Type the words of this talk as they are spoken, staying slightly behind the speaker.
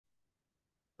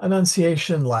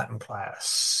Annunciation Latin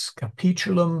class.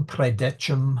 Capitulum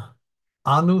praedecem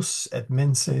Annus et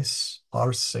Menses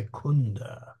par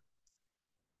secunda.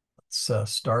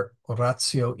 Let's start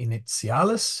Oratio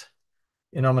Initialis.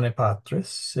 In nomine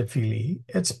Patris et Filii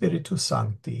et Spiritus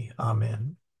Sancti.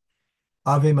 Amen.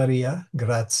 Ave Maria,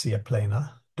 gratia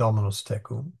plena, Dominus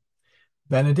tecum.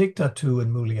 Benedicta tu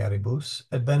in mulieribus,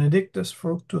 et benedictus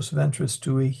fructus ventris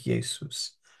tui,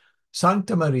 Iesus.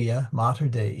 Sancta Maria, Mater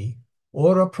Dei,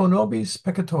 ora pro nobis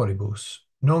peccatoribus,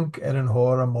 nunc et in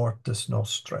hora mortis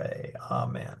nostrae.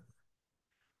 Amen.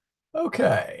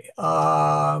 Okay,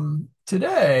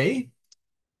 today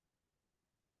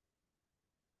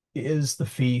is the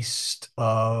feast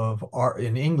of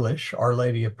in English, Our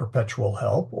Lady of Perpetual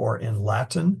Help, or in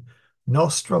Latin,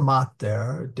 Nostra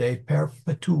Mater de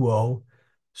Perpetuo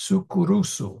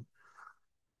Succurusu.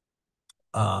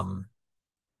 Um,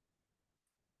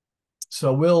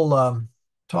 so we'll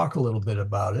talk a little bit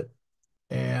about it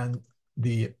and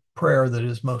the prayer that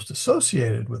is most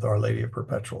associated with Our Lady of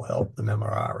Perpetual Help, the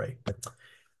Memorare.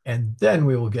 And then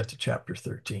we will get to chapter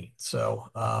 13. So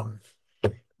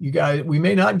you guys, we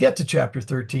may not get to chapter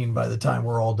 13 by the time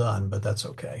we're all done, but that's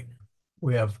okay.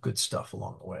 We have good stuff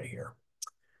along the way here.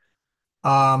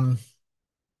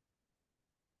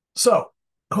 So,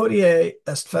 hodie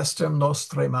est festum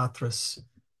nostrae matris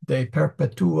de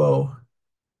perpetuo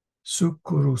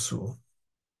succurusu,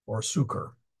 or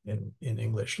succor in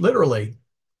English. Literally,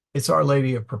 it's Our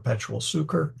Lady of Perpetual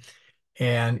Succor.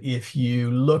 And if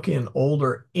you look in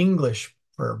older English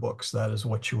prayer books, that is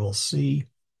what you will see,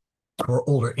 or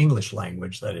older English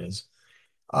language, that is.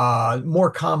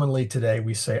 More commonly today,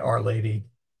 we say Our Lady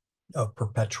of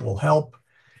Perpetual Help.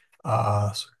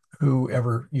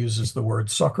 Whoever uses the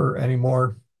word succor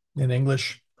anymore in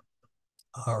English,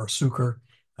 or succor,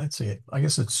 I'd say it. I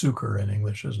guess it's succor in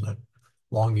English, isn't it?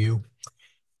 Long U.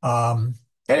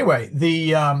 Anyway,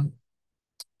 the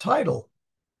title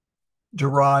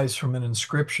derives from an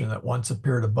inscription that once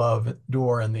appeared above a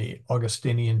door in the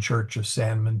Augustinian Church of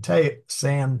San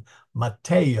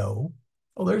Mateo.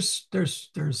 Oh, there's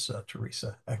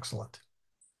Teresa. Excellent.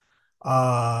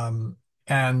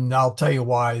 And I'll tell you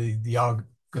why the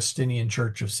Augustinian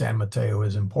Church of San Mateo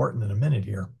is important in a minute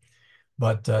here.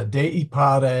 But Dei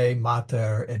Pare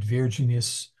Mater et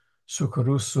Virginis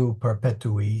Succurusu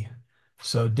Perpetui.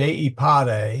 So Dei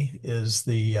Pare is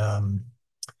the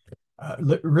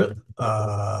literally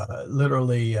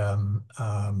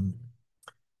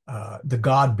the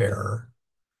God bearer.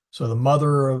 So the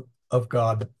mother of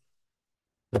God,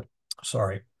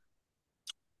 sorry.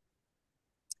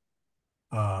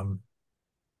 Come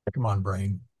on,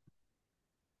 brain.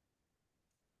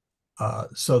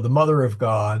 So the mother of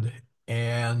God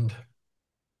and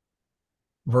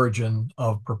Virgin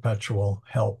of Perpetual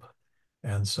Help.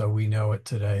 And so we know it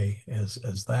today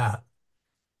as that.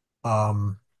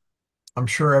 I'm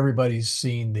sure everybody's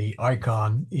seen the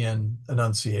icon in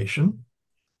Annunciation.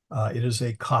 It is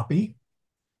a copy.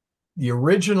 The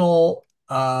original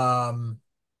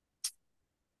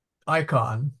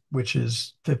icon, which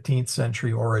is 15th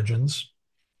century origins,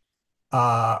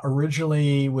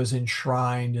 originally was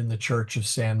enshrined in the Church of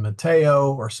San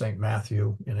Mateo, or St.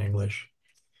 Matthew in English,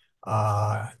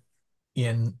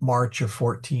 in March of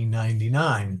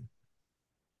 1499.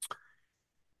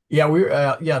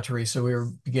 Yeah, Teresa, we were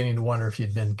beginning to wonder if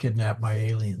you'd been kidnapped by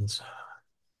aliens.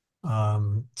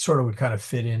 Sort of would kind of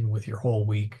fit in with your whole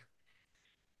week.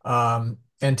 And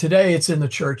today it's in the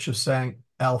Church of St.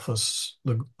 Alphonsus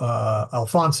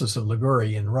of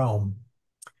Liguori in Rome,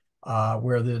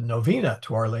 where the novena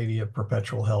to Our Lady of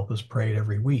Perpetual Help is prayed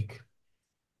every week.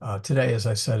 Today, as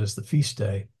I said, is the feast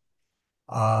day.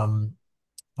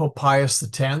 Pope Pius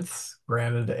X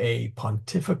granted a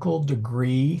pontifical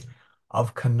degree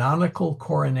of canonical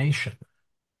coronation,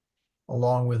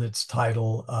 along with its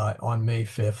title, on May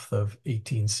 5th of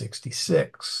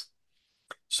 1866.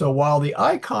 So while the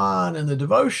icon and the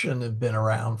devotion have been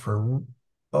around for,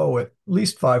 at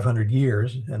least 500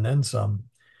 years and then some,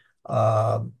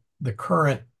 the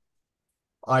current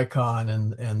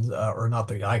icon or not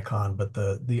the icon, but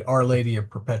the Our Lady of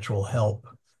Perpetual Help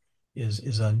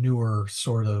is a newer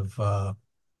sort of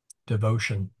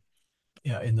devotion,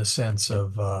 in the sense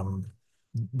of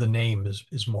the name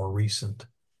is more recent.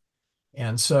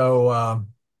 And so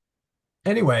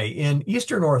anyway, in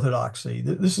Eastern Orthodoxy,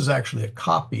 this is actually a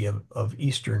copy of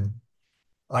Eastern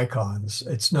icons.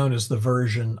 It's known as the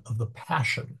version of the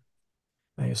Passion.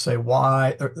 And you say,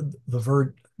 why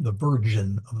the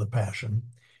Virgin of the Passion?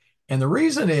 And the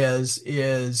reason is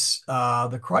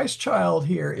the Christ child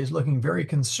here is looking very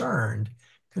concerned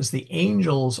because the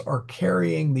angels are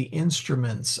carrying the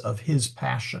instruments of his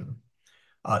passion.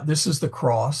 This is the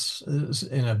cross. It is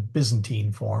in a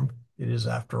Byzantine form. It is,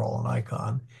 after all, an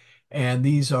icon. And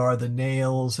these are the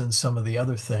nails and some of the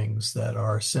other things that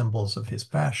are symbols of his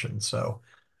passion. So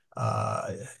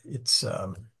uh, it's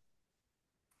um,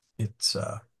 it's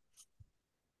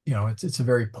it's a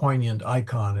very poignant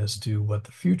icon as to what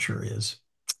the future is.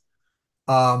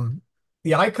 Um,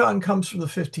 the icon comes from the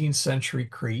 15th century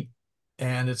Crete,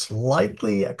 and it's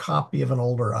likely a copy of an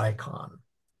older icon.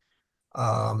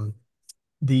 Um,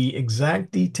 the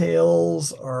exact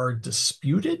details are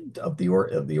disputed of the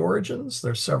origins.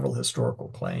 There's several historical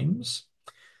claims.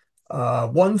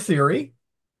 One theory,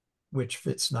 which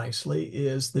fits nicely,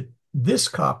 is that this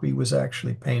copy was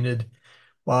actually painted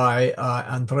by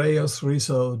Andreas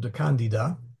Riso de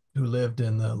Candida, who lived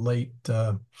in the late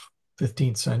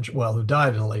 15th century, well, who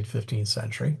died in the late 15th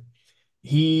century.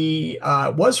 He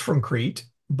was from Crete,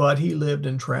 but he lived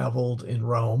and traveled in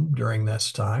Rome during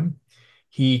this time.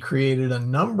 He created a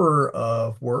number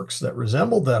of works that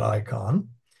resembled that icon.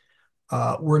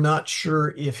 We're not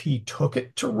sure if he took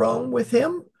it to Rome with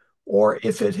him or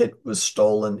if was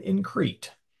stolen in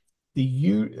Crete. The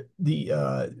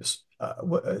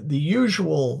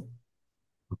usual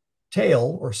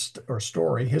tale or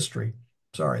story history.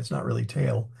 Sorry, it's not really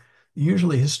tale. The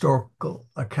usually historical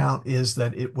account is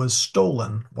that it was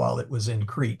stolen while it was in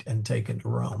Crete and taken to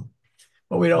Rome,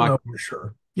 but we don't know Michael, for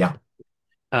sure. Yeah.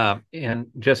 and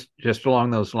just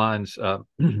along those lines, I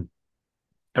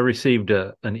received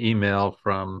an email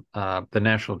from the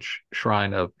National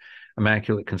Shrine of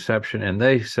Immaculate Conception, and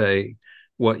they say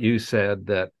what you said,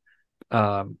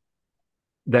 um,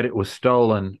 that it was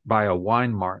stolen by a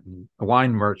wine merchant,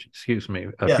 excuse me,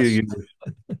 a few Yes. years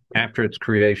after its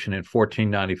creation in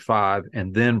 1495,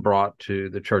 and then brought to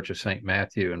the Church of St.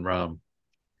 Matthew in Rome.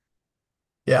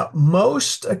 Yeah.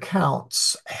 Most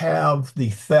accounts have the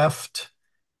theft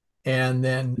and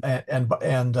then and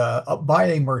by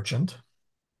a merchant.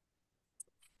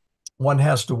 One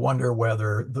has to wonder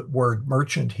whether the word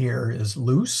merchant here is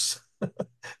loose.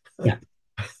 Yeah.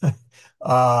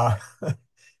 uh,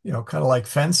 kind of like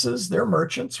fences. They're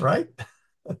merchants, right?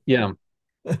 Yeah,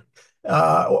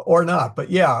 Or not. But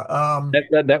yeah,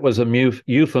 that was a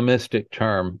euphemistic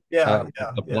term yeah.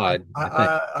 applied,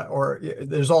 I think. Or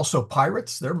there's also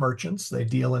pirates. They're merchants. They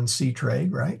deal in sea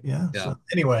trade, right? Yeah. Yeah. So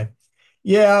anyway,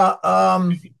 yeah.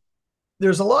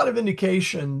 There's a lot of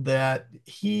indication that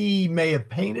he may have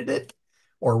painted it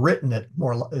or written it,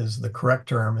 more is the correct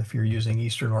term if you're using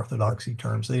Eastern Orthodoxy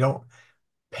terms. They don't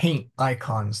paint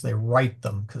icons, they write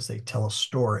them because they tell a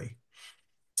story.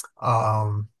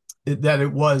 That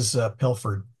it was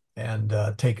pilfered and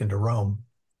taken to Rome.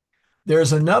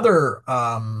 There's another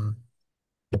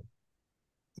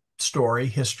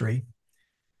history.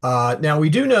 Now, we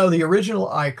do know the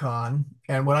original icon,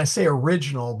 and when I say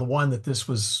original, the one that this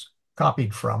was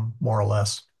copied from, more or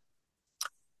less,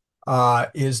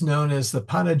 is known as the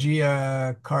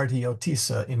Panagia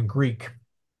Cardiotissa in Greek.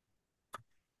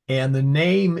 And the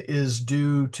name is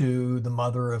due to the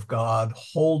Mother of God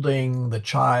holding the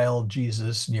child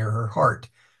Jesus near her heart.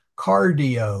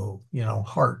 Cardio,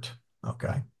 heart.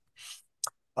 Okay.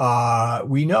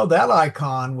 We know that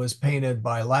icon was painted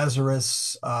by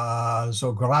Lazarus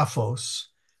Zographos,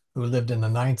 who lived in the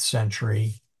 9th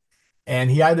century.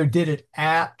 And he either did it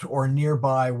at or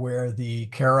nearby where the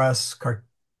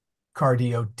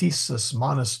Cardiotissus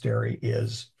monastery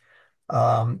is.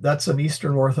 That's an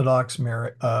Eastern Orthodox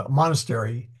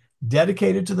monastery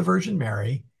dedicated to the Virgin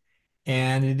Mary,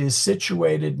 and it is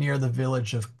situated near the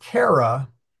village of Kara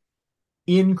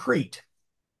in Crete.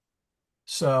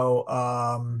 So,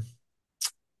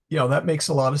 that makes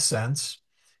a lot of sense.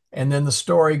 And then the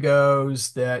story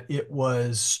goes that it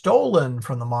was stolen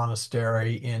from the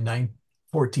monastery in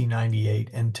 1498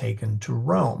 and taken to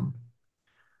Rome.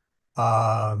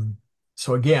 Um,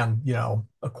 so again,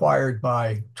 acquired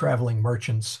by traveling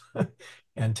merchants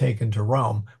and taken to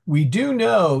Rome. We do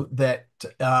know that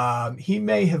he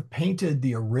may have painted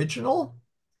the original,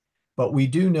 but we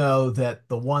do know that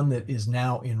the one that is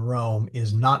now in Rome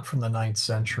is not from the 9th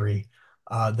century.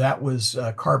 That was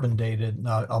carbon dated. And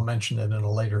I'll mention it in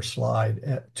a later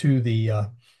slide to the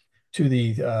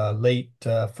late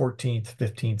 14th,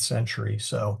 15th century.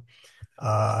 So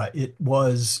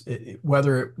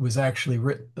whether it was actually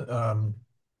written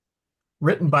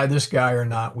by this guy or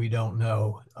not, we don't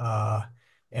know.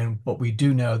 But we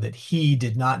do know that he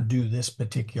did not do this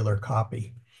particular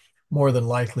copy. More than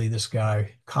likely, this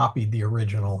guy copied the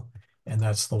original, and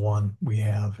that's the one we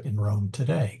have in Rome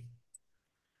today.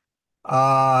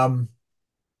 Um,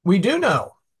 we do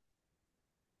know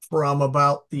from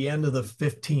about the end of the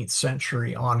 15th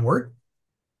century onward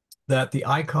that the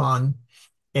icon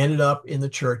ended up in the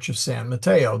Church of San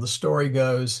Mateo. The story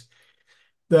goes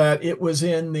that it was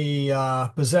in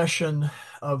the possession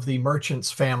of the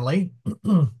merchant's family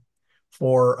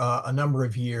for a number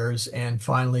of years, and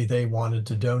finally they wanted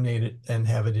to donate it and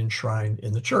have it enshrined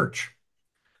in the church.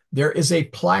 There is a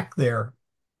plaque there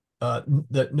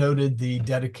that noted the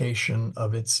dedication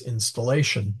of its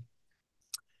installation.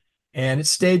 And it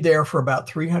stayed there for about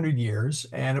 300 years,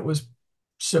 and it was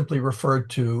simply referred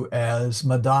to as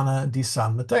Madonna di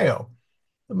San Matteo,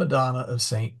 the Madonna of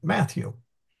St. Matthew.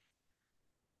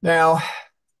 Now,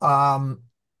 um,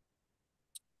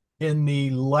 in the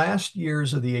last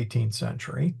years of the 18th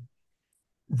century,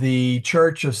 the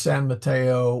Church of San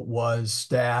Matteo was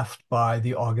staffed by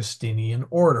the Augustinian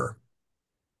order.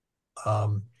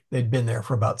 They'd been there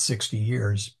for about 60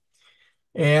 years.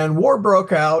 And war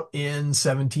broke out in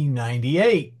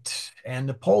 1798, and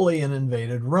Napoleon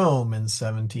invaded Rome in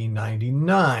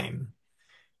 1799.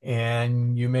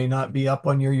 And you may not be up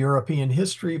on your European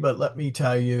history, but let me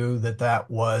tell you that that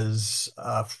was,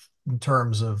 in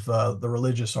terms of the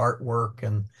religious artwork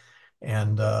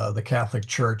and the Catholic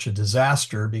Church, a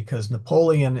disaster because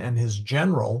Napoleon and his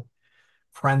general,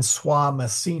 Francois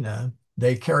Massena,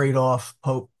 they carried off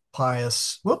Pope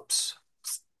Pius. Whoops,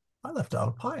 I left out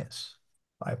a Pius.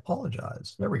 I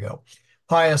apologize. There we go.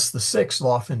 Pius VI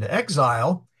off into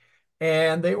exile,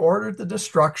 and they ordered the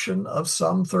destruction of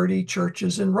some 30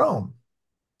 churches in Rome.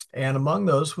 And among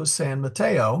those was San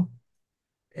Mateo.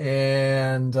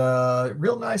 And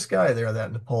real nice guy there,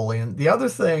 that Napoleon. The other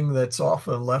thing that's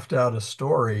often left out of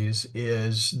stories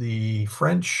is the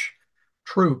French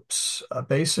troops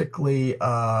basically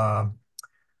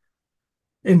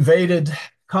invaded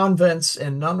convents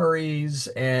and nunneries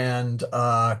and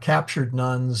captured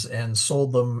nuns and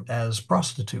sold them as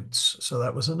prostitutes. So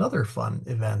that was another fun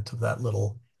event of that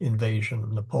little invasion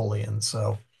of Napoleon.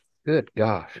 So, Good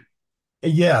gosh.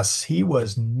 yes, he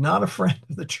was not a friend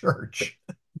of the church.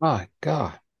 My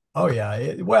God. Oh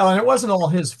yeah, well, and it wasn't all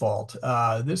his fault.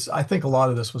 I think a lot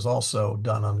of this was also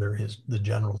done under the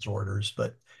general's orders,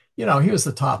 but he was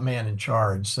the top man in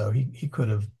charge, so he could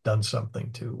have done something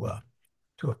to have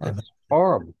prevented. That's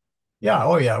horrible. Yeah,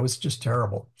 oh yeah, it was just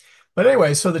terrible. But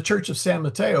anyway, so the Church of San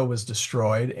Mateo was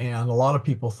destroyed, and a lot of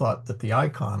people thought that the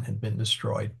icon had been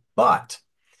destroyed. But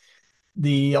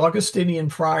the Augustinian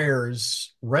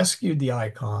friars rescued the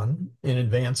icon in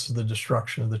advance of the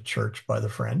destruction of the church by the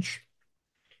French,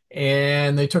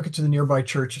 and they took it to the nearby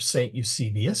church of St.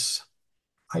 Eusebius.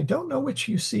 I don't know which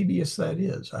Eusebius that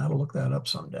is. I ought to look that up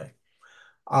someday.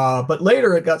 But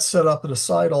later it got set up at a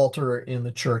side altar in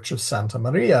the church of Santa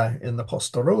Maria in the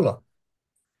Postarola.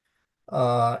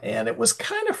 And it was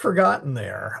kind of forgotten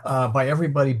there by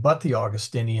everybody but the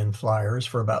Augustinian flyers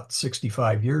for about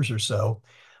 65 years or so.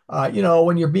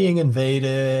 When you're being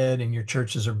invaded and your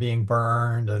churches are being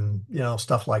burned and,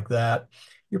 stuff like that,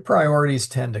 your priorities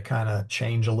tend to kind of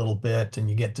change a little bit and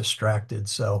you get distracted.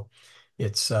 So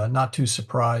it's not too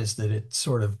surprised that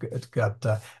it got.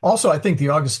 Also, I think the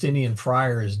Augustinian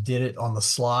friars did it on the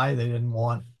sly. They didn't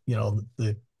want,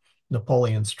 the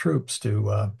Napoleon's troops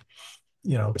to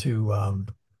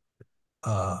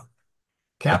uh,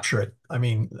 capture it. I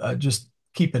mean, just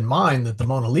keep in mind that the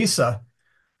Mona Lisa,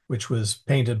 which was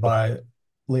painted by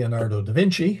Leonardo da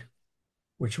Vinci,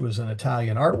 which was an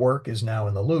Italian artwork, is now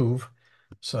in the Louvre.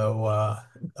 So,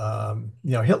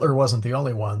 Hitler wasn't the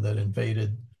only one that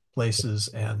invaded places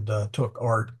and took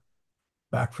art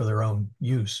back for their own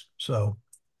use. So,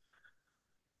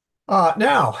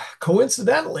 now,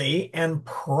 coincidentally and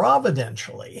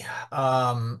providentially,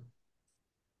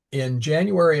 in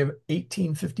January of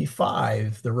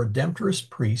 1855, the Redemptorist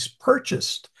priests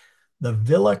purchased the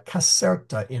Villa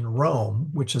Caserta in Rome,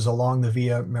 which is along the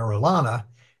Via Merulana,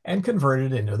 and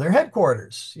converted it into their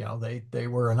headquarters. They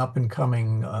were an up and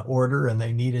coming order, and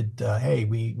they needed, hey,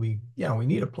 we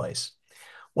need a place.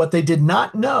 What they did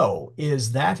not know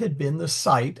is that had been the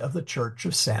site of the Church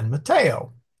of San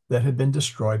Mateo that had been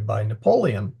destroyed by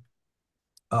Napoleon.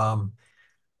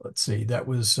 Let's see, that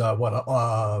was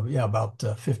about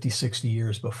 50, 60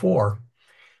 years before.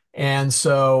 And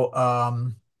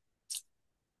so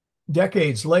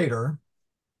decades later,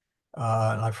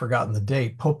 and I've forgotten the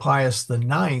date, Pope Pius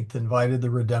IX invited the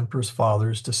Redemptorist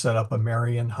Fathers to set up a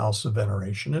Marian house of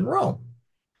veneration in Rome.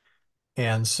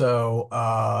 And so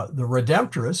the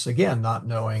Redemptorists, again, not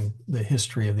knowing the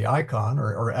history of the icon,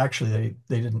 or actually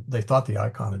they thought the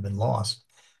icon had been lost.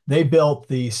 They built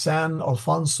the San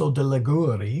Alfonso de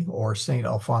Liguri, or St.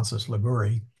 Alphonsus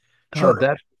Liguri Oh, church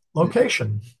that's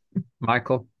location.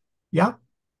 Michael. Yeah.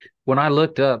 When I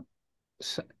looked up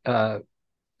uh,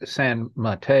 San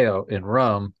Mateo in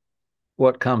Rome,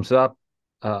 what comes up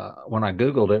when I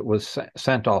Googled it was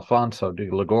Sant Alfonso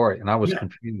de Liguori, and I was Yeah.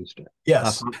 confused. I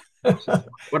Yes. thought,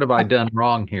 what have I done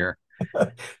wrong here?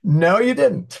 No, you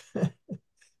didn't,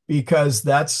 because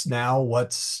that's now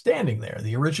what's standing there.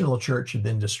 The original church had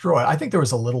been destroyed. I think there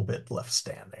was a little bit left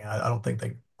standing. I don't think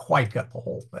they quite got the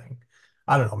whole thing.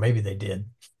 I don't know. Maybe they did.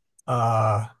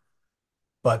 Uh,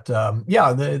 but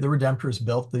yeah, the Redemptorists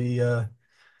built the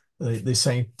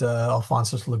Saint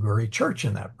Alphonsus Liguori Church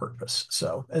in that purpose.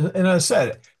 So, and as I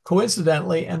said,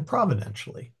 coincidentally and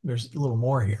providentially, there's a little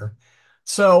more here.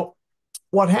 So,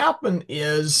 what happened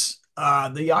is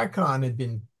the icon had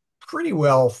been pretty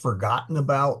well forgotten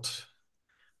about.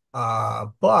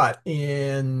 But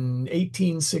in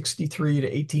 1863 to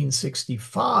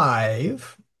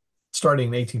 1865, starting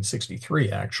in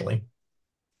 1863, actually,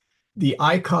 the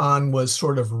icon was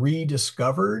sort of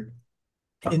rediscovered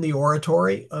in the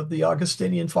oratory of the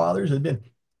Augustinian fathers. It had been,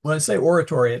 when I say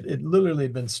oratory, it literally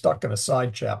had been stuck in a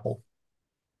side chapel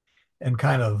and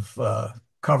kind of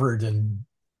covered in,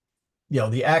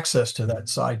 the access to that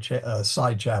side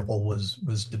chapel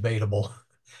was debatable.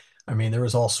 I mean, there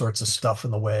was all sorts of stuff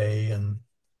in the way,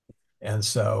 and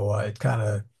so it kind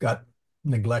of got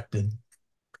neglected.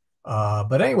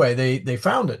 But anyway, they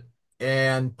found it,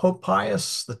 and Pope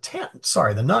Pius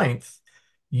the ninth,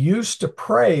 used to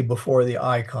pray before the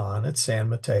icon at San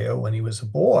Mateo when he was a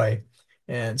boy,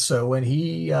 and so when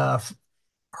he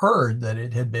heard that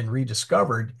it had been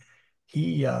rediscovered,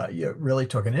 he really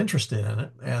took an interest in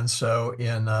it, and so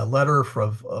in a letter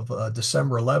of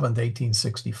December 11th,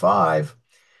 1865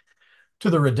 to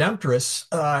the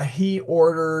Redemptorists, he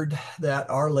ordered that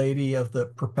Our Lady of the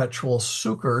Perpetual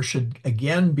Succor should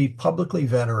again be publicly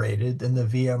venerated in the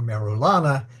Via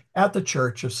Merulana at the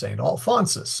Church of St.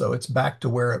 Alphonsus. So it's back to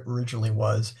where it originally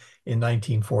was in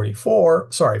 1944,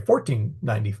 sorry,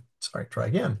 1490, sorry, try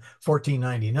again,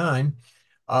 1499.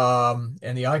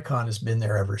 And the icon has been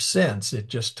there ever since. It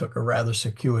just took a rather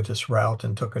circuitous route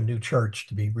and took a new church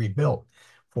to be rebuilt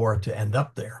for it to end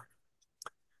up there.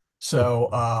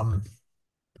 So,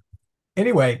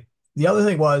 anyway, the other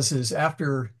thing is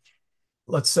after,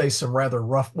 let's say, some rather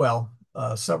rough, well,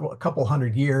 a couple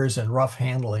hundred years and rough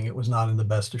handling, it was not in the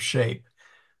best of shape.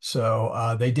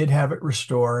 So they did have it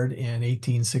restored in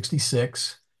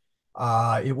 1866.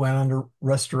 It went under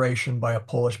restoration by a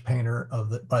Polish painter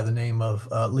by the name of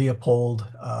Leopold.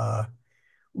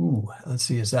 Let's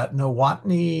see, is that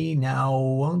Nowotny? Now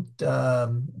won't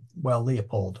well,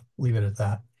 Leopold. Leave it at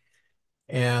that.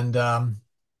 And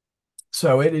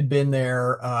so it had been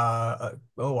there, I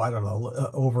don't know,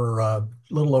 over a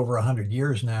little over 100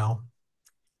 years now.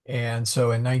 And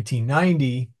so in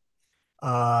 1990,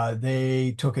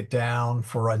 they took it down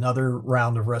for another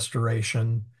round of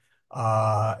restoration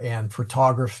and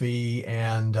photography.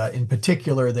 And in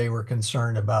particular, they were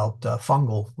concerned about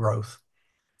fungal growth.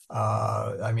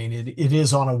 I mean, it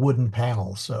is on a wooden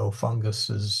panel, so fungus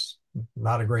is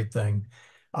not a great thing.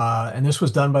 And this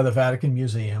was done by the Vatican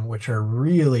Museum, which are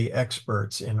really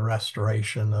experts in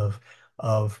restoration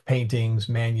of paintings,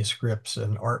 manuscripts,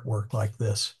 and artwork like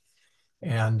this.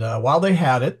 And while they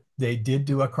had it, they did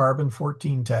do a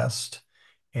carbon-14 test.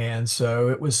 And so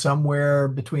it was somewhere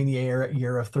between the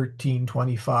year of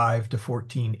 1325 to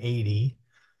 1480.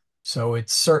 So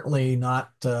it's certainly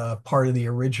not part of the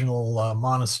original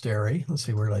monastery. Let's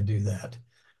see, where did I do that?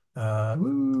 Uh,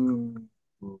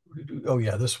 oh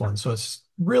yeah, this one. So it's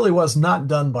really was not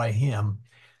done by him,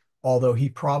 although he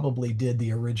probably did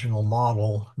the original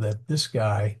model that this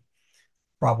guy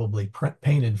probably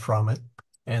painted from it.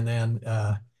 And then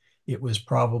it was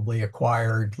probably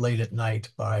acquired late at night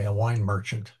by a wine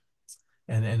merchant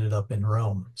and ended up in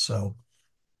Rome. So,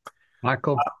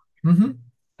 Michael, mhm.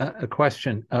 a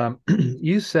question.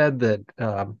 You said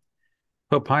that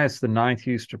Pope Pius the Ninth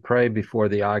used to pray before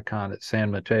the icon at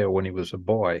San Mateo when he was a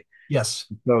boy. Yes.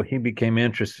 So he became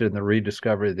interested in the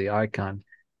rediscovery of the icon.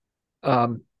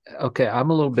 Um, okay,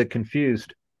 I'm a little bit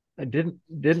confused. Didn't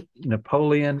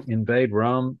Napoleon invade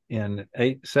Rome in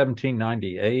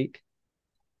 1798?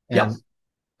 Yeah. And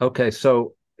okay,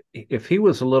 so if he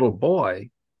was a little boy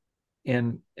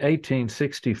in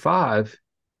 1865,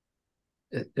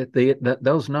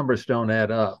 those numbers don't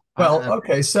add up. Well,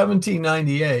 okay,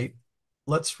 1798.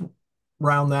 Let's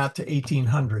round that to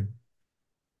 1800.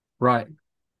 Right. And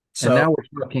So, now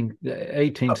we're talking uh,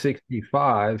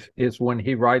 1865 is when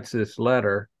he writes this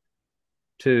letter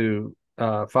to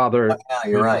Father yeah,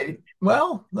 you're Menses. right.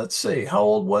 Well, let's see. How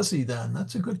old was he then?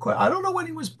 That's a good question. I don't know when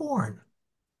he was born.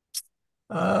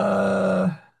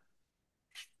 Uh,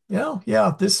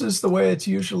 yeah, this is the way it's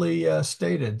usually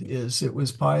stated, is it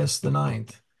was Pius the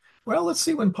Ninth. Well, let's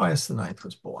see when Pius the Ninth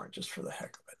was born, just for the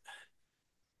heck of it.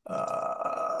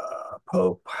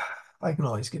 Pope. I can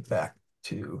always get back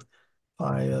to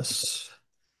Pius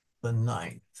the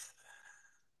Ninth.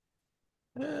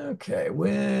 Okay,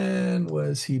 when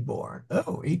was he born?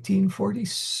 Oh, 1840.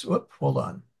 Whoop, hold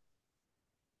on.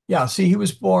 Yeah, see, he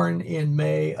was born in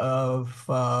May of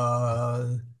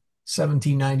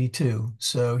 1792.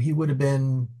 So he would have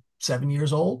been 7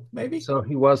 years old, maybe? So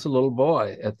he was a little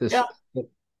boy at this. Yeah.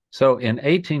 So in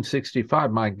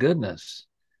 1865, my goodness,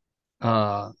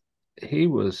 uh, he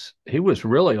was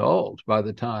really old by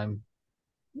the time.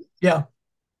 Yeah.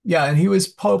 Yeah. And he was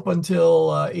Pope until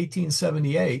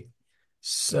 1878.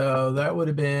 So that would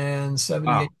have been Wow.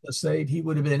 78 plus 8. He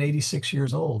would have been 86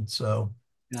 years old. So,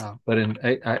 Yeah, but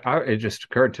it just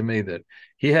occurred to me that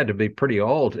he had to be pretty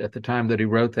old at the time that he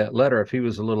wrote that letter if he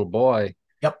was a little boy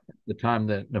yep. at the time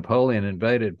that Napoleon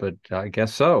invaded, but I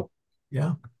guess so.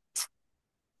 Yeah.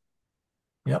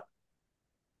 Yep.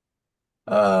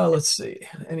 Let's see.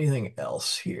 Anything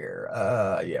else here?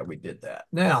 Yeah, we did that.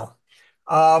 Now,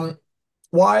 um,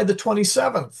 why the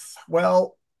 27th?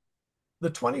 Well, the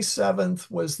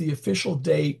 27th was the official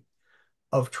date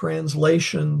of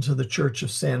translation to the Church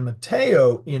of San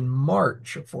Mateo in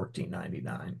March of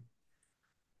 1499.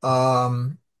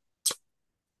 Um,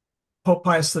 Pope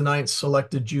Pius IX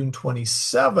selected June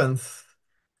 27th,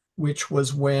 which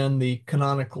was when the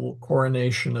canonical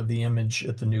coronation of the image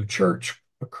at the new church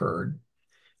occurred.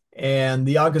 And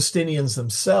the Augustinians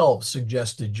themselves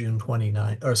suggested June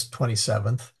 29th or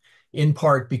 27th, in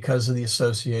part because of the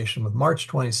association with March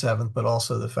 27th, but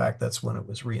also the fact that's when it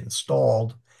was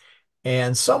reinstalled.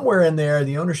 And somewhere in there,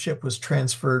 the ownership was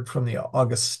transferred from the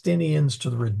Augustinians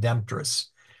to the Redemptorists.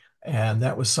 And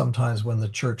that was sometimes when the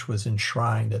church was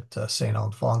enshrined at St.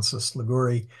 Alphonsus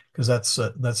Liguori, because that's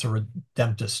a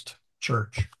Redemptorist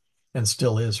church and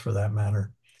still is for that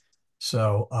matter.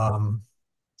 So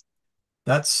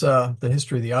that's the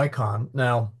history of the icon.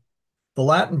 Now, the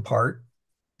Latin part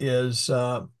is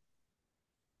the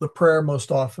prayer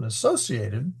most often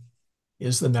associated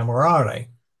is the Memorare.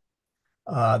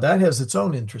 That has its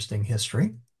own interesting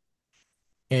history.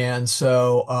 And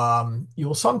so you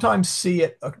will sometimes see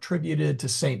it attributed to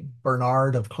Saint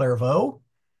Bernard of Clairvaux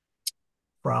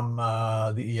from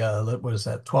the, what is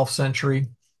that, 12th century,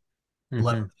 Hmm.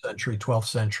 11th century, 12th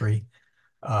century.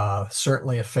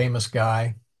 Certainly a famous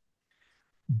guy.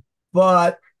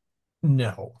 But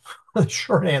no, the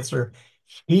short answer,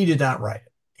 he did not write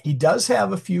it. He does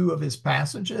have a few of his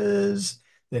passages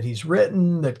that he's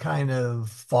written that kind of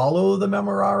follow the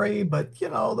Memorare, but the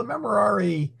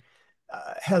Memorare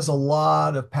has a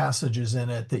lot of passages in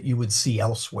it that you would see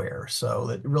elsewhere. So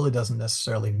it really doesn't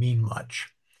necessarily mean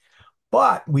much.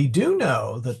 But we do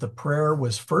know that the prayer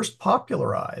was first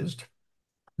popularized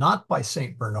not by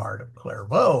St. Bernard of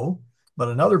Clairvaux, but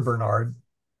another Bernard,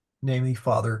 namely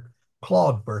Father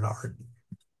Claude Bernard,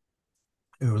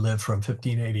 who lived from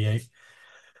 1588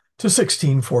 to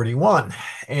 1641.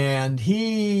 And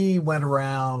he went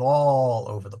around all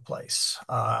over the place.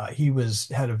 He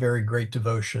had a very great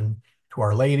devotion to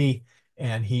Our Lady,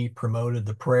 and he promoted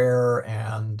the prayer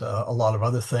and a lot of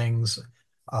other things.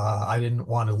 I didn't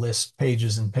want to list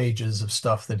pages and pages of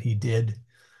stuff that he did,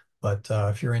 but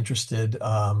if you're interested,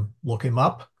 look him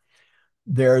up.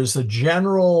 There's a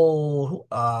general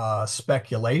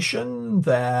speculation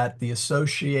that the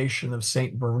association of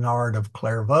Saint Bernard of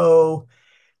Clairvaux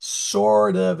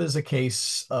sort of is a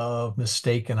case of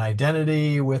mistaken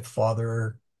identity with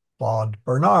Father Claude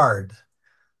Bernard.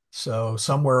 So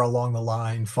somewhere along the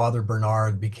line, Father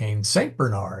Bernard became Saint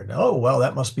Bernard. Oh, well,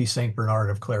 that must be Saint Bernard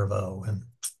of Clairvaux, and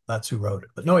that's who wrote it.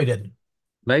 But no, he didn't.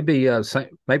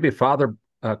 Maybe Father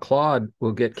Claude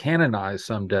will get canonized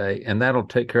someday, and that'll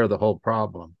take care of the whole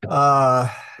problem. Uh,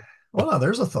 well, no,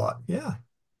 there's a thought. Yeah,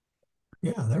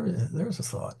 yeah, there's a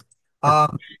thought.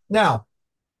 Now,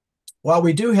 while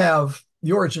we do have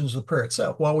the origins of the prayer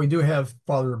itself, while we do have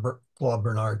Claude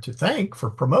Bernard to thank for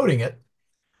promoting it,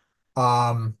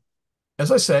 um,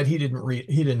 as I said, he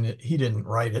didn't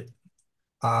write it.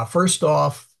 First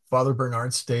off, Father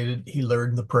Bernard stated he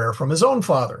learned the prayer from his own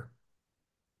father,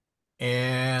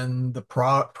 and the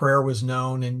prayer was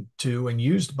known to and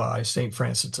used by Saint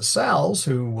Francis de Sales,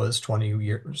 who was 20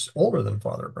 years older than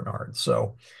Father Bernard.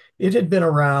 So it had been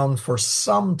around for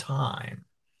some time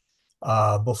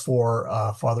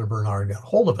before Father Bernard got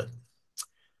hold of it.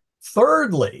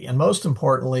 Thirdly, and most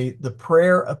importantly, the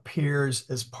prayer appears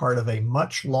as part of a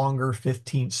much longer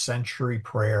 15th century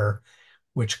prayer,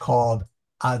 which called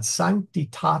Ad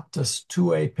Sanctitatis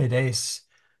Tuae Pedes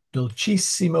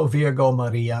Dulcissimo Virgo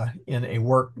Maria in a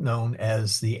work known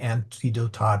as the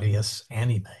Antidotarius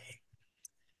Animae.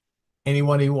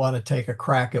 Anyone who want to take a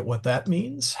crack at what that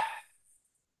means?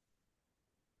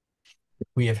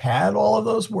 We have had all of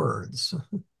those words.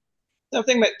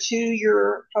 Something about to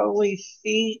your holy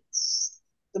feet,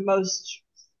 the most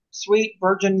sweet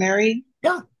Virgin Mary.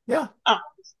 Yeah, yeah, Oh,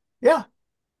 yeah,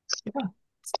 yeah,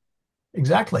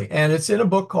 exactly. And it's in a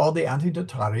book called The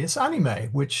Antidotarius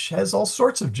Anime, which has all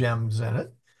sorts of gems in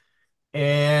it.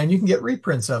 And you can get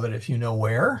reprints of it if you know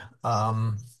where.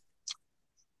 One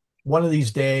of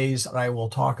these days, I will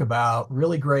talk about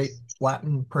really great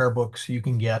Latin prayer books you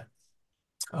can get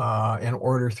and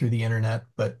order through the internet,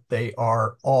 but they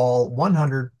are all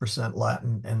 100%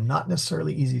 Latin and not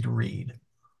necessarily easy to read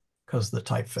because of the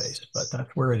typeface, but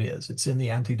that's where it is. It's in the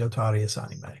Antidotarius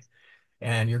Anime.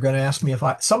 And you're going to ask me if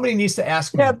somebody needs to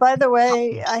ask Yeah, me. by the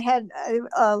way,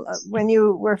 when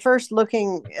you were first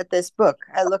looking at this book,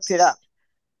 I looked it up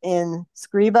in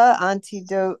Scriba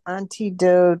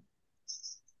Antidotum.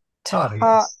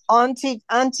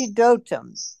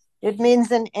 It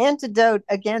means an antidote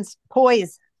against poison.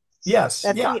 Yes,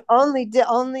 That's yeah, the only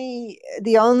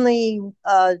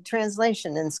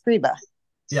translation in Scriba.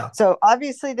 yeah. So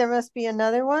obviously there must be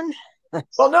another one.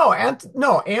 Well, no,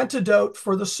 no, antidote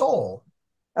for the soul.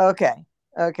 Okay.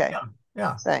 Okay. Yeah,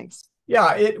 yeah, Thanks.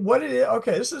 yeah. What it is,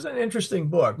 okay, this is an interesting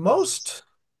book. Most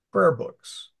prayer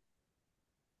books,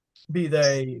 be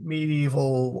they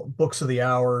medieval books of the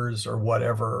hours or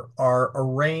whatever, are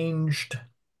arranged,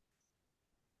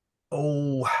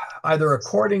 oh, either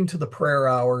according to the prayer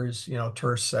hours,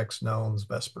 terce, sex, nones,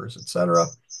 vespers, etc.,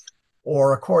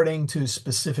 or according to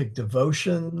specific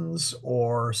devotions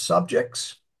or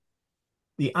subjects.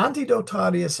 The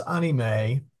Antidotarius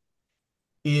Anime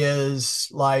is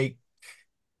like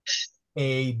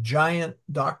a giant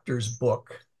doctor's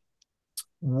book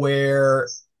where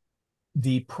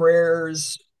the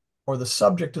prayers or the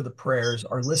subject of the prayers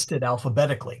are listed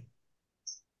alphabetically.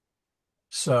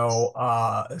 So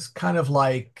it's kind of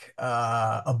like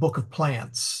a book of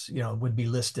plants, would be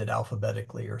listed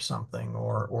alphabetically or something,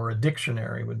 or a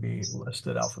dictionary would be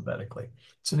listed alphabetically.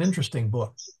 It's an interesting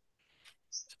book.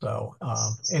 So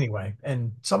anyway,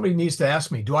 and somebody needs to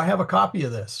ask me, do I have a copy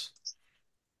of this?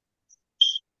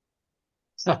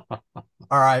 All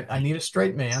right, I need a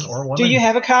straight man or do you woman.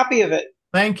 have a copy of it?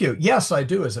 Thank you. Yes, I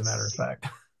do, as a matter of fact.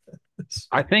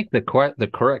 I think the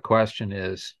correct question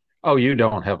is, oh, you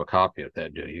don't have a copy of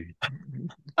that, do you?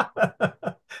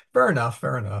 Fair enough,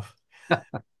 fair enough.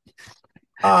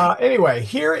 Anyway,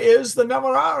 here is the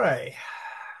Memorare.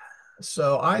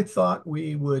 So I thought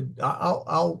we would,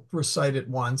 I'll recite it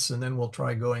once and then we'll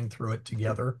try going through it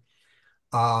together.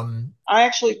 I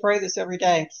actually pray this every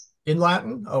day In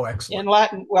Latin? Oh, in excellent.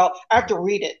 Latin. Well, I have to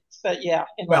read it, but yeah,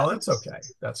 in Well, Latin. that's okay.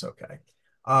 That's okay.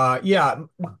 Yeah,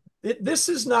 this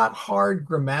is not hard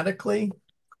grammatically.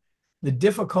 The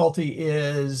difficulty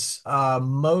is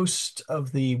most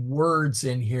of the words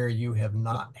in here you have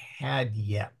not had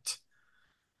yet.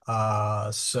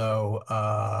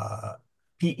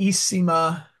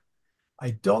 Piissima,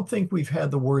 I don't think we've had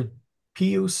the word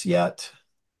pius yet.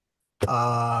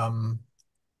 Um,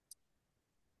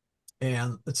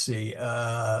 and let's see,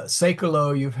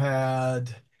 Seculo you've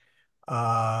had,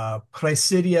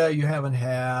 Praesidia you haven't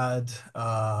had,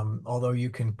 although you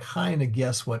can kind of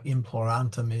guess what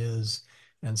implorantum is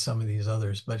and some of these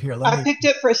others. But here, let I me, picked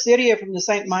up Presidia from the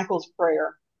St. Michael's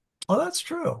Prayer, oh, that's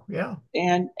true. Yeah,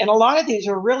 and a lot of these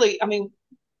are really, I mean,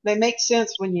 they make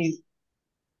sense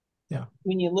yeah.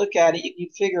 when you look at it. You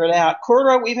figure it out.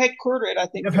 Corda, we've had Corda, I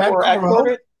think You've had before. coro,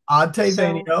 Corda, ad te so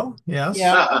venio, yes.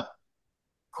 yeah.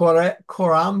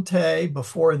 Coramte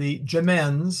before the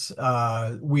gemens,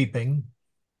 weeping,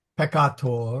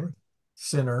 peccator,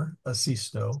 sinner,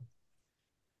 assisto.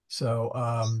 So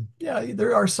yeah,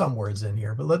 there are some words in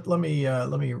here, but let me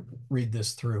read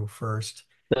this through first.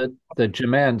 The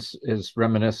Gemens is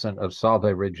reminiscent of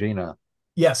Salve Regina.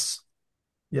 Yes,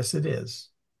 yes, it is.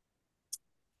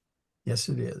 Yes,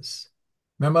 it is.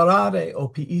 Memorare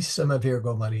opiissima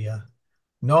Virgo Maria,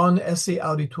 non esse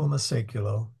auditum a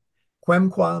seculo,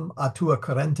 quemquam a tua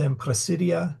currentem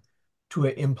presidia,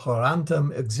 tua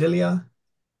implorantem exilia,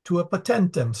 tua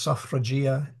patentem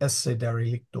suffragia esse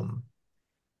derelictum.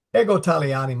 Ego tali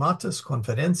animatus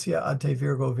confidentia ad te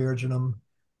Virgo Virginum,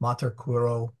 mater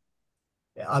curo,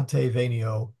 ad te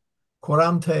venio,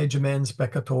 coram te gemens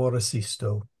peccator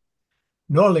assisto.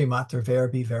 Noli mater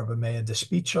verbi verba mea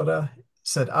despicere,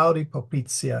 sed audi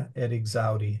propitia et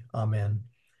exaudi. Amen.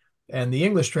 And the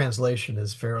English translation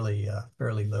is fairly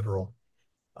literal.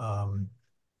 Um,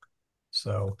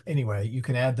 so anyway, you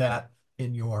can add that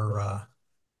in your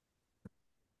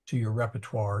to your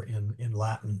repertoire in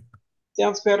Latin.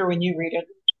 Sounds better when you read it.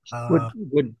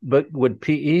 Would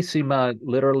piissima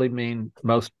literally mean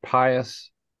most pious?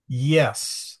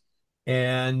 Yes.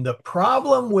 And the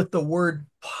problem with the word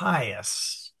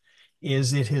pious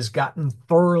is it has gotten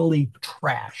thoroughly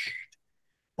trashed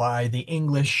by the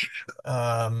English.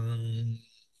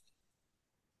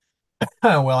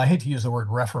 Well, I hate to use the word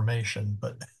Reformation,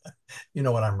 but you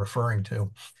know what I'm referring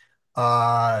to.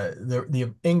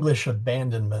 The English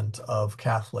abandonment of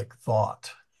Catholic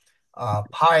thought.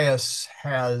 Pious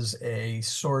has a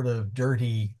sort of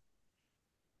dirty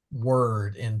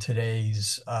word in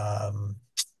today's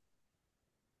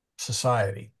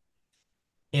society.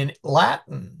 In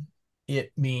Latin,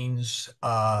 it means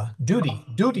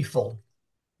dutiful,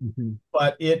 Mhm.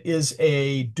 but it is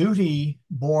a duty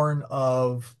born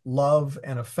of love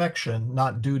and affection,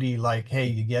 not duty like, hey,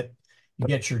 you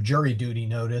get your jury duty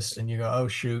notice and you go, oh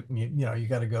shoot, and you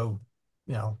got to go,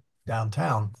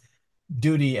 downtown.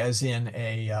 Duty as in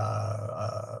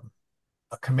a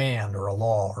command or a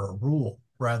law or a rule.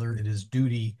 Rather, it is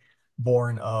duty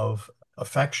born of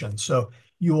affection. So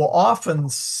you will often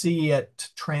see it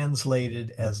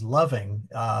translated as loving.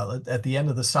 At the end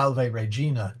of the Salve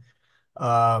Regina,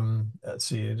 let's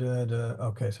see.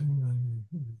 Okay. So,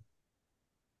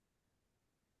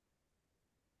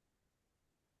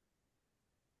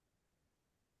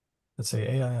 let's say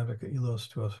AI advocate ilos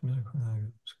tuos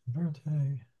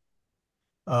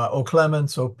O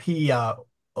clemens, O pia,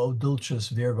 O dulcis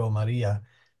Virgo Maria.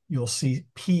 You'll see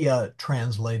pia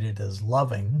translated as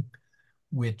loving,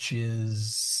 which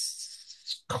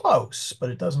is close, but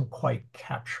it doesn't quite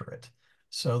capture it.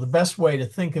 So the best way to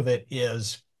think of it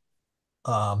is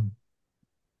um,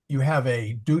 you have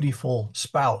a dutiful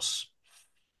spouse.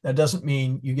 That doesn't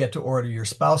mean you get to order your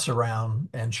spouse around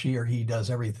and she or he does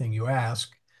everything you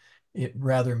ask. It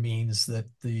rather means that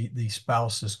the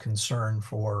spouse is concerned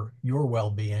for your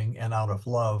well-being, and out of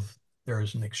love, there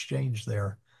is an exchange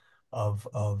there of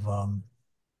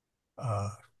uh,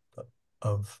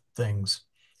 of things.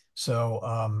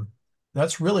 So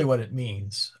that's really what it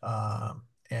means.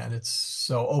 And it's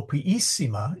so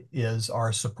opissima is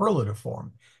our superlative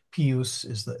form. Pius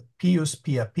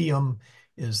pia pium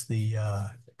is the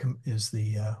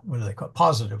what do they call it?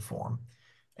 Positive form.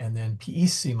 And then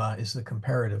piissima is the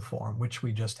comparative form, which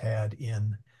we just had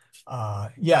in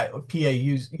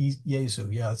pia Jesu.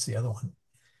 Yeah, that's the other one.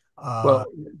 Uh, Well,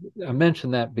 I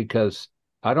mentioned that because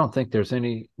I don't think there's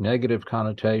any negative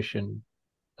connotation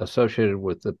associated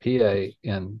with the PA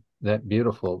in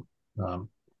um,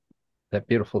 that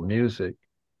beautiful music.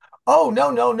 oh,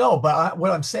 no, no, no. But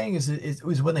what I'm saying is it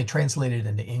was when they translated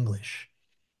into English.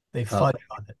 They Uh, fudge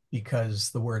on it because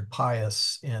the word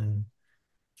pious in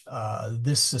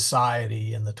this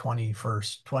society in the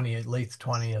 21st, 20th, late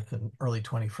 20th and early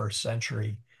 21st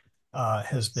century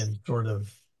has been sort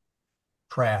of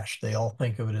trashed. They all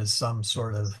think of it as some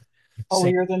sort of saint,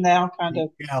 holier than thou kind of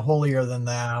yeah, holier than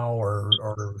thou, or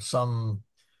some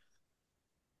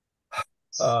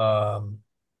um,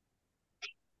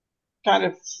 kind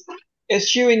of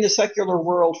eschewing the secular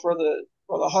world for the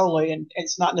holy, and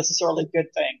it's not necessarily a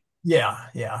good thing. yeah,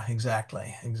 yeah,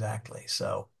 exactly, exactly.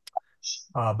 So,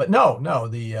 but no, no,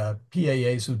 the Pia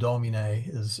Jesu Domine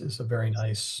is a very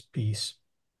nice piece,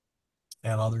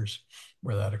 and others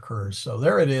where that occurs. So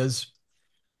there it is.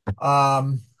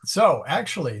 So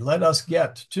actually, let us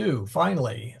get to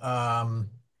finally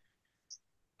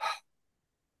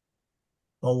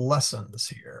the lessons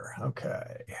here.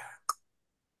 Okay,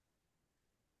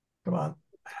 come on.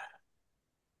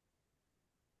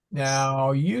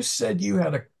 Now, you said you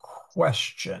had a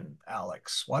question,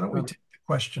 Alex. Why don't we take the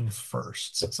question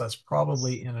first, since that's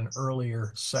probably in an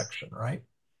earlier section, right?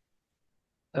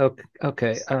 okay,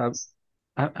 okay.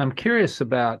 I'm curious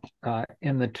about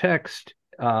in the text.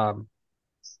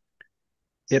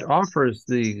 It offers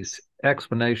these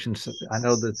explanations. I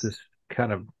know that this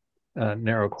kind of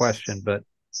narrow question, but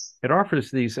it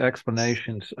offers these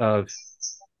explanations of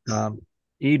um,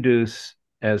 Idus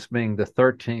as being the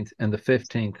 13th and the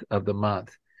 15th of the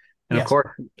month. And of Yes, course,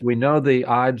 we know the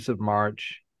Ides of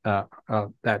March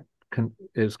that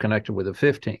is connected with the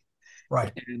 15th.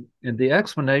 right. And the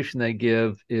explanation they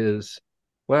give is,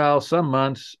 well, some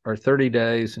months are 30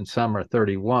 days and some are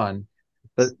 31.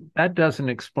 But that doesn't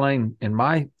explain, in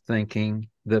my thinking,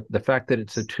 the fact that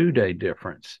it's a 2 day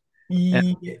difference.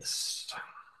 And Yes.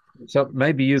 so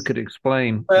maybe you could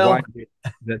explain why Well,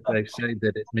 that they say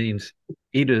that it means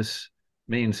Edus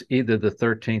means either the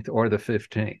 13th or the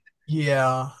 15th.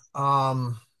 yeah.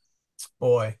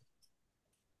 Boy.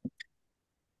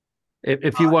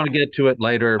 If you want to get to it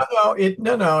later,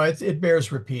 No, it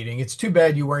bears repeating. It's too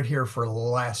bad you weren't here for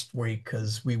last week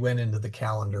because we went into the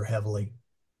calendar heavily.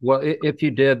 well, if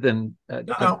you did, then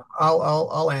No,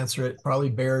 I'll answer it. Probably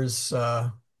bears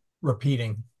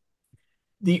repeating.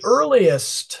 The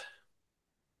earliest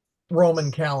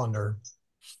Roman calendar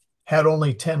had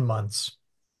only 10 months.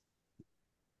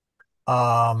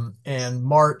 And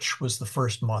March was the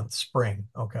first month, spring.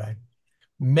 Okay.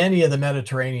 Many of the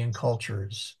Mediterranean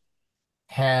cultures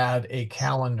had a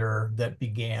calendar that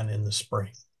began in the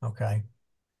spring. Okay.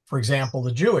 For example,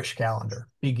 the Jewish calendar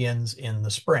begins in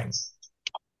the spring.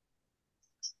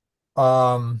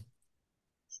 Um,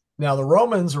 Now, the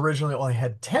Romans originally only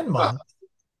had 10 months.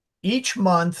 Each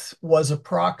month was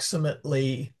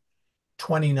approximately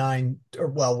 29, or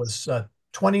well, was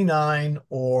 29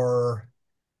 or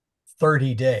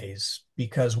 30 days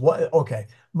because okay,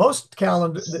 most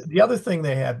calendar, the other thing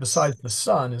they had besides the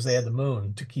sun is they had the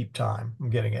moon to keep time. I'm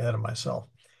getting ahead of myself.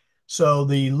 So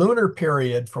the lunar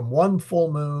period from one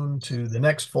full moon to the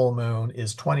next full moon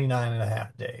is 29 and a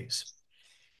half days.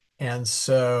 And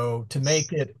so to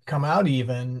make it come out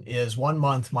even is one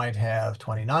month might have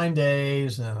 29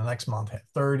 days, and then the next month have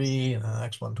 30, and then the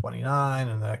next one 29,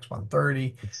 and the next one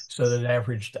 30, so that it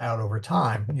averaged out over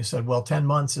time. And you said, well, 10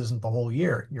 months isn't the whole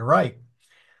year. You're right.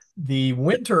 The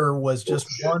winter was just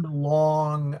one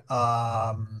long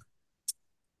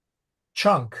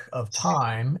chunk of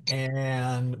time.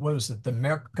 And what was it? The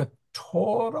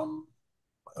Mercatorum?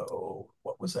 Oh,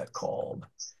 what was that called?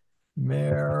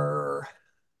 Mer.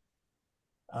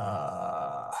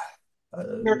 Uh,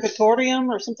 Mercatorium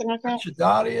or something like that.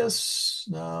 Mercedarius?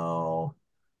 No.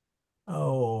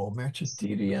 Oh,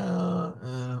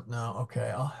 Mercatidia? No.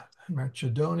 Okay.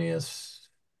 Mercedonius?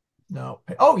 No.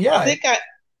 Oh, I yeah. think I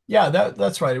Yeah,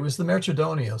 that's right. It was the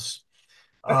Mercedonius.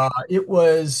 It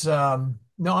was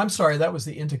no, I'm sorry, that was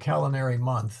the intercalenary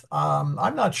month.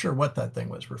 I'm not sure what that thing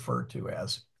was referred to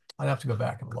as. I'd have to go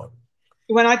back and look.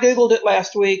 when I googled it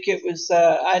last week, it was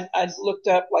I looked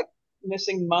up like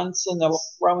missing months in the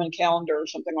Roman calendar or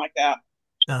something like that.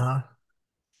 Uh-huh.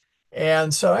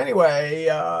 And so anyway,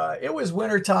 it was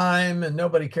wintertime and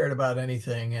nobody cared about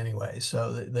anything anyway.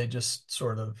 So they just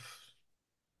sort of,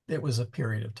 it was a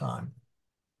period of time.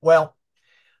 Well,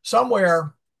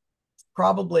 somewhere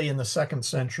probably in the second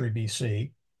century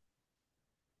BC,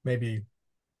 maybe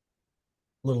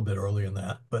a little bit earlier than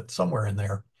that, but somewhere in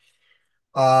there,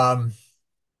 um,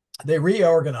 they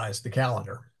reorganized the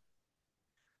calendar.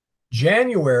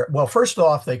 January, well, first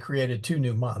off, they created two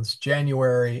new months,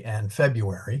 January and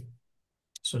February.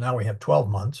 So now we have 12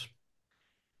 months.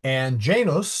 And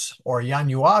Janus or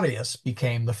Januarius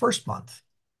became the first month.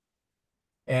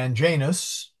 And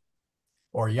Janus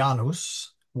or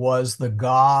Janus was the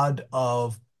god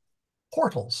of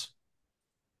portals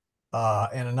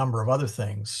and a number of other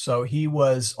things. So he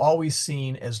was always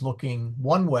seen as looking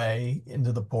one way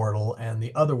into the portal and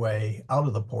the other way out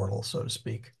of the portal, so to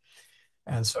speak.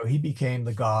 And so he became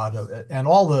the god of, and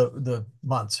all the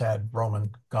months had Roman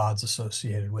gods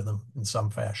associated with them in some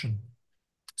fashion.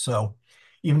 So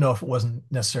even though if it wasn't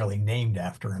necessarily named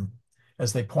after him,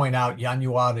 as they point out,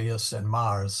 Januarius and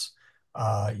Mars,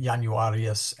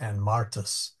 Januarius and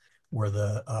Martus were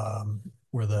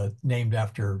the named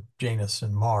after Janus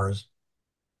and Mars.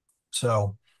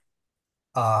 So,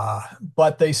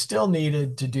 but they still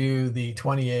needed to do the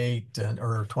 28 and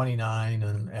or 29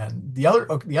 and the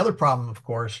other problem, of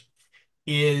course,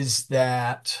 is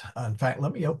that, in fact,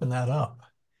 let me open that up.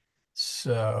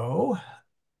 So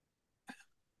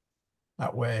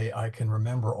that way I can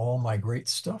remember all my great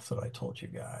stuff that I told you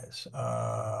guys.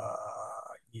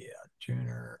 Yeah,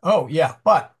 Junior. Oh, yeah,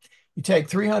 but you take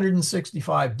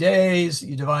 365 days,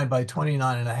 you divide by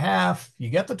 29 and a half, you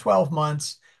get the 12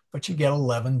 months, but you get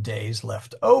 11 days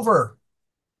left over.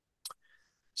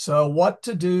 So what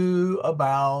to do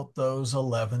about those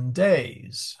 11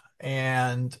 days?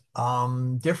 And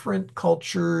different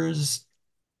cultures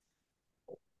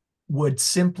would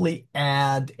simply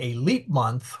add a leap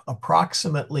month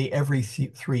approximately every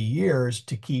 3 years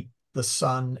to keep the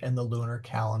sun and the lunar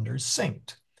calendars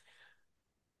synced.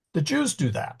 The Jews do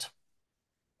that.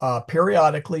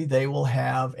 Periodically, they will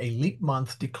have a leap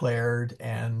month declared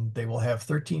and they will have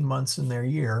 13 months in their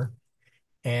year.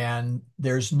 And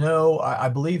there's no, I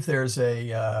believe there's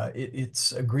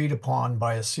it's agreed upon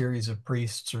by a series of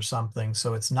priests or something.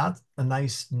 So it's not a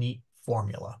nice, neat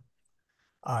formula.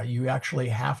 You actually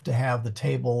have to have the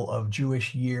table of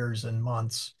Jewish years and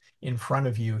months in front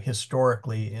of you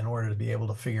historically in order to be able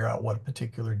to figure out what a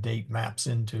particular date maps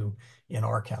into in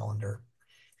our calendar.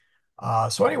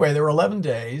 So anyway, there were 11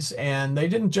 days, and they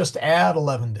didn't just add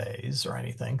 11 days or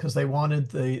anything because they wanted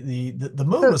the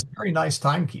moon So was a very nice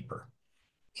timekeeper.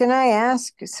 can I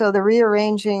ask, so the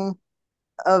rearranging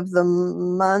of the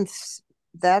months,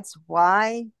 that's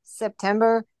why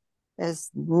September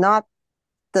is not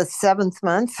the seventh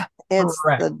month, it's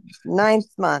Correct. the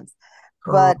ninth month,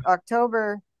 but Correct.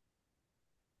 October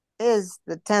is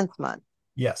the 10th month.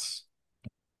 Yes.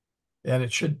 And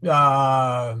it should,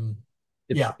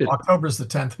 It's yeah, October's the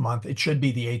 10th month. It should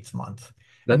be the 8th month.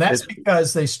 And that that's it's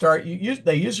because they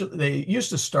used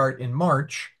to start in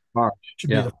March, March. should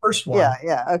be Yeah. the first Yeah, one.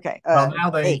 yeah, okay. Well, now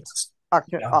they, Eight.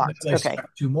 October, yeah, now Oct. they Okay. stuck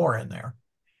two more in there.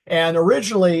 And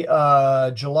originally,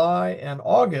 July and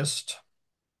August,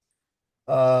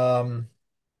 um,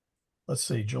 let's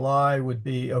see, July would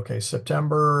be, okay,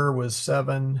 September was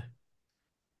 7,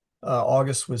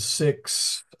 August was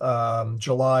 6,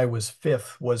 July was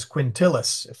 5th, was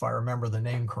Quintilis, if I remember the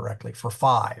name correctly, for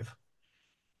 5.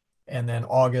 And then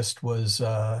August was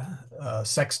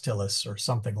Sextilis or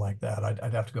something like that.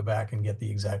 I'd have to go back and get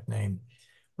the exact name,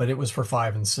 but it was for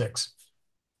 5 and 6.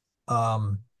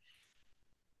 Um,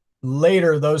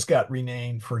 Later, those got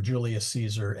renamed for Julius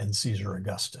Caesar and Caesar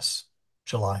Augustus,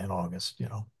 July and August,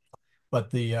 But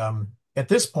the at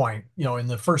this point, in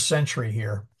the first century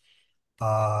here,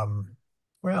 um,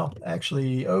 well,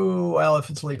 actually, oh, well,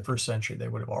 if it's late first century, they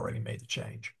would have already made the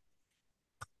change.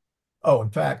 Oh,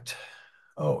 in fact,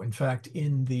 they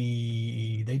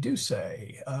do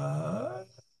say,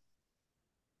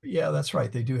 yeah, that's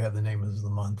right. They do have the name of the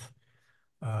month.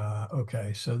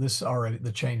 Okay, so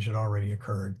the change had already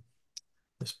occurred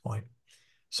at this point.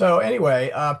 So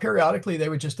anyway, periodically they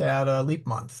would just add a leap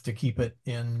month to keep it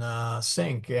in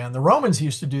sync. And the Romans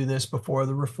used to do this before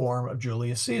the reform of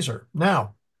Julius Caesar.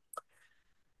 Now,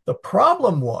 the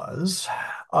problem was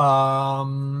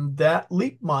that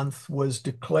leap month was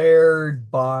declared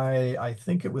by, I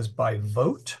think it was by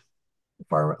vote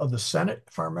of the Senate,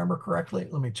 if I remember correctly.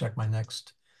 Let me check my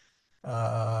next.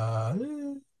 Uh,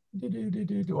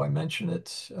 do I mention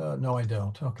it? No, I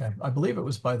don't. Okay. I believe it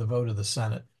was by the vote of the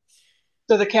Senate.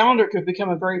 So the calendar could become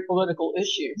a very political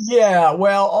issue. Yeah,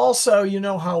 well, also, you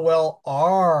know how well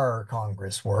our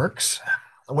Congress works.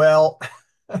 Well,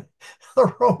 the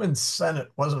Roman Senate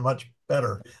wasn't much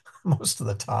better most of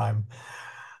the time.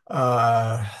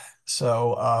 Uh,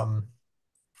 so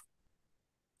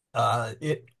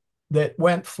it that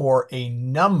went for a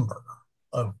number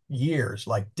of years,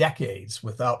 like decades,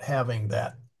 without having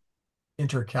that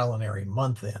intercalary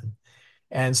month in.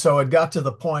 And so it got to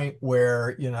the point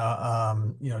where,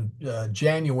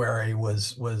 January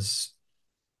was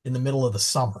in the middle of the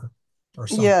summer or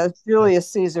something. Yeah,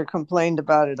 Julius Caesar complained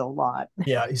about it a lot.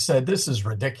 Yeah, he said, this is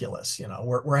ridiculous.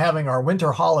 We're having our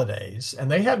winter holidays, and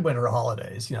they had winter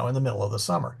holidays, in the middle of the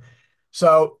summer.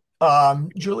 So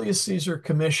Julius Caesar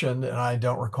commissioned, and I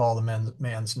don't recall the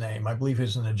man's name. I believe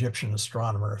he's an Egyptian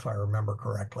astronomer, if I remember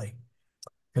correctly,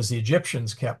 because the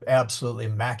Egyptians kept absolutely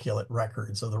immaculate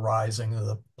records of the rising of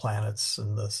the planets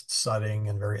and the setting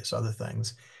and various other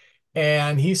things.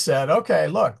 And he said, okay,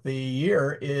 look, the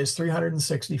year is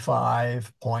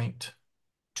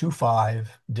 365.25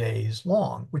 days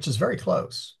long, which is very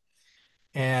close.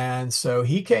 And so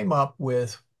he came up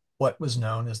with what was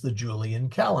known as the Julian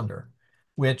calendar,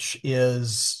 which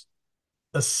is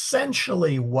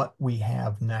essentially what we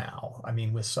have now. I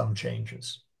mean, with some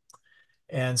changes.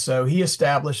 And so he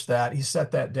established that. He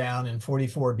set that down in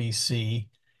 44 BC.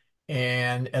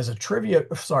 And as a trivia,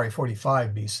 sorry,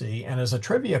 45 BC. And as a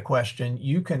trivia question,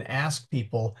 you can ask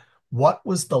people, what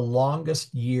was the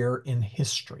longest year in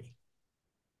history?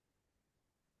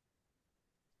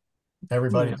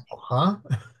 Everybody, Hmm. huh?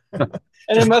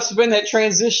 And it Just, must have been that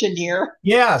transition year.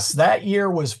 yes, that year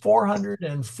was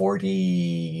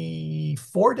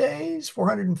 444 days,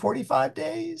 445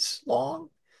 days long.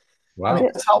 I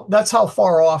mean, Wow. that's how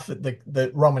far off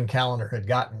the Roman calendar had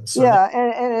gotten. So Yeah,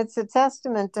 and it's a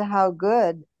testament to how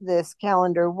good this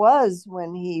calendar was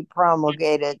when he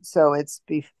promulgated. So it's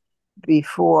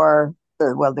before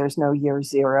well, there's no year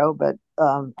zero, but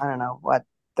I don't know what,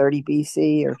 30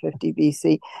 BC or 50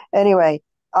 BC. Anyway,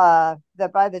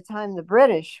 that by the time the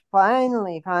British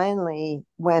finally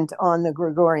went on the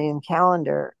Gregorian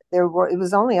calendar, it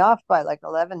was only off by like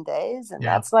 11 days, and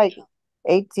yeah, that's like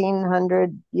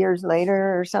 1800 years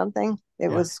later or something. It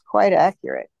yeah, was quite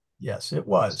accurate. yes, it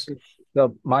was.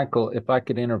 So, Michael, if I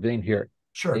could intervene here,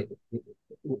 Sure. it,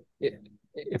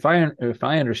 if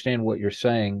I understand what you're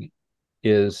saying,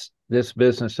 is this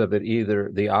business of it either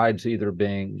the Ides either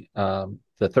being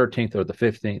the 13th or the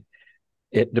 15th?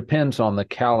 It depends on the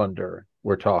calendar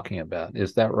we're talking about.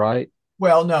 Is that right?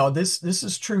 Well, no, this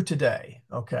is true today.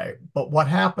 Okay. But what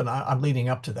happened, I'm leading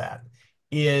up to that,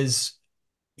 is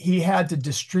he had to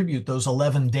distribute those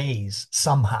 11 days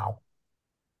somehow.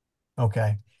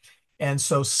 Okay. And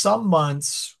so some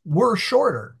months were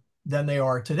shorter than they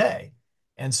are today.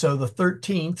 And so the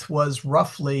 13th was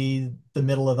roughly the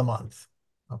middle of the month.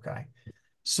 Okay.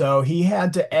 So he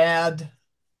had to add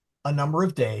a number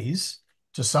of days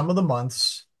to some of the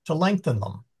months to lengthen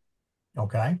them.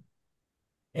 Okay.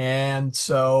 And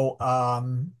so,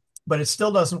 but it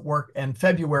still doesn't work. And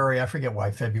February, I forget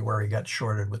why February got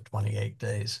shorted with 28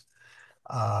 days.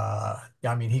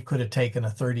 I mean, he could have taken a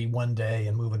 31 day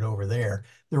and move it over there.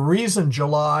 The reason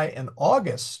July and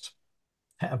August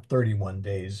have 31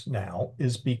 days now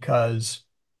is because,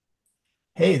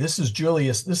 hey, this is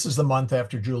the month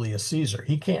after Julius Caesar.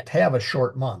 He can't have a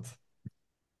short month.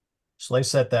 So they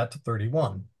set that to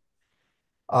 31.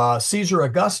 Caesar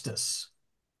Augustus,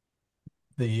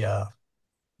 the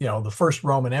the first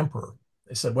Roman emperor,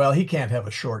 they said, well, he can't have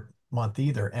a short month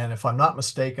either. And if I'm not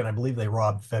mistaken, I believe they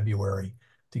robbed February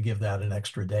to give that an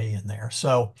extra day in there.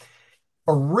 So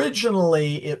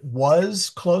originally it was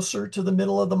closer to the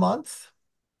middle of the month,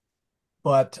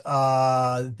 but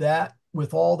that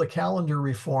with all the calendar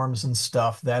reforms and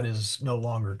stuff, that is no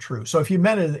longer true. So if you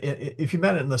meant it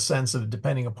in the sense of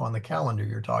depending upon the calendar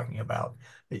you're talking about,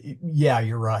 yeah,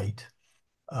 you're right.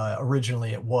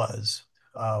 Originally, it was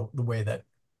the way that,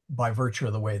 by virtue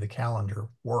of the way the calendar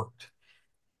worked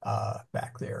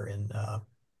back there in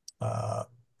uh,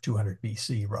 200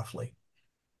 BC, roughly.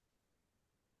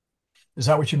 Is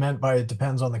that what you meant by it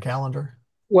depends on the calendar?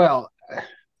 Well,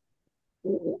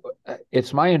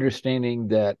 it's my understanding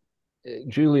that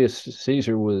Julius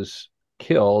Caesar was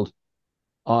killed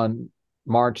on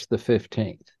March the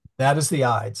 15th. That is the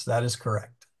Ides. That is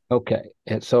correct. Okay.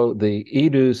 And so the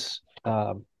Idus,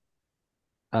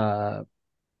 uh,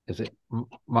 is it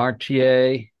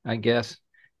Martier, I guess,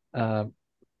 uh,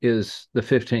 is the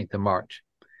 15th of March.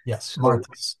 Yes, So,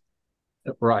 Martys.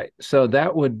 right. So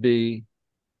that would be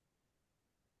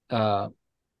uh,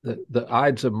 the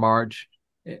Ides of March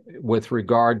with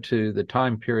regard to the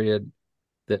time period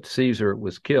that Caesar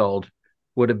was killed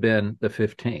would have been the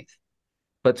 15th.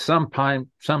 But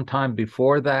sometime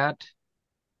before that,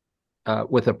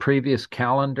 with a previous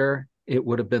calendar, it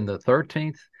would have been the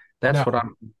 13th. That's what No,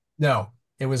 I'm no,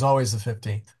 it was always the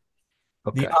 15th.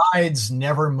 The okay. Ides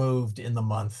never moved in the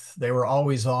month. They were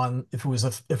always on, if it was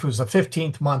a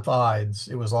 15th month Ides,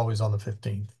 it was always on the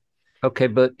 15th. Okay,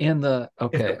 but in the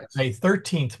If it okay, was a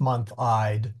 13th month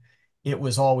Ide, it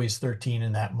was always 13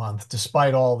 in that month,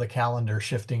 despite all the calendar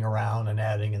shifting around and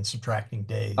adding and subtracting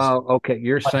days. oh, okay,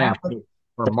 you're What saying happened?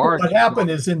 for What March. happened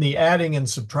is in the adding and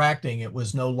subtracting, it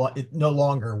no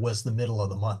longer was the middle of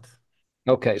the month.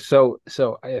 Okay, so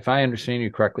if I understand you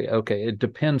correctly, okay, it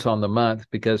depends on the month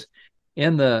because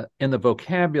in the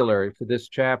vocabulary for this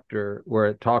chapter where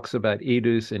it talks about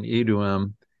idus and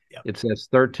iduum, Yep. it says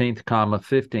 13th comma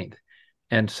 15th.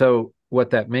 And so what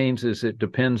that means is it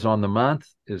depends on the month.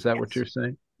 Is that what Yes. you're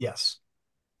saying? Yes.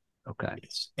 Okay.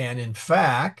 Yes. And in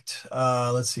fact,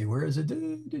 let's see, where is it?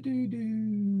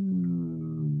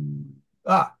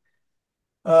 Ah,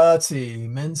 let's see.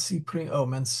 Mensi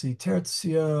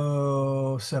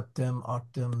tertio, septem,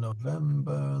 octem,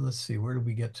 November. Let's see, where did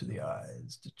we get to the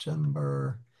I's?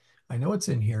 December. I know it's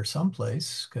in here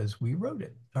someplace because we wrote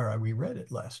it, or we read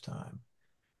it last time.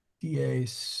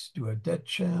 Dies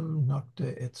duodecem,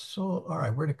 nocte et sol. All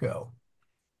right, where'd it go?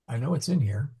 I know it's in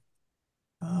here.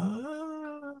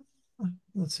 Uh,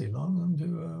 let's see, longum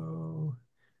duo,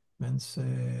 mense.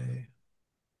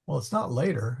 Well, it's not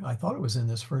later. I thought it was in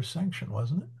this first section,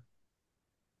 wasn't it?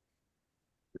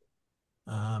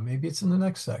 Maybe it's in the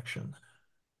next section.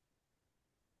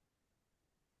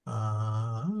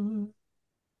 Uh,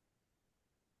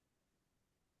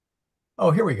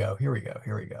 oh, here we go. Here we go.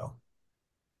 Here we go.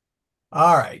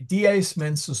 All right. Dies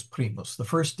mensus primus, the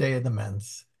first day of the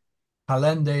month.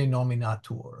 Calende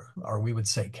nominatur, or we would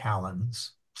say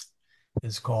calends,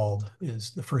 is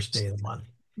the first day of the month.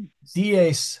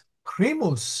 Dies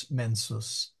primus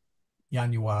mensus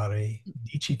Januari,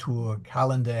 dicitur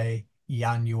calende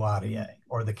Januarie,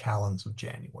 or the calends of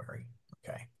January.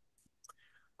 Okay.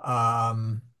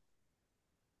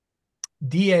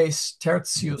 Dies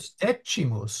tertius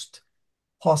decimus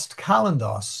post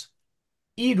calendos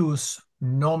idus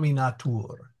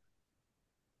nominatur.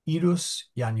 Idus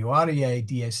Januarie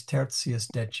dies tertius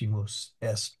decimus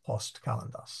est post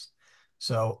calendos.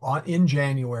 So in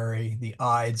January, the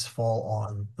Ides fall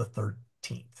on the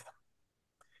 13th.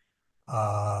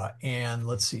 And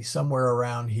let's see, somewhere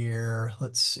around here,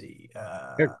 let's see,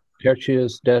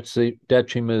 Tertius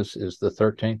Decimus is the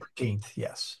 13th. 13th,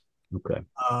 yes. Okay.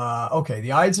 Okay,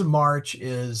 the Ides of March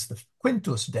is the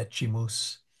Quintus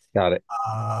Decimus. Got it.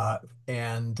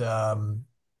 And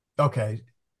okay,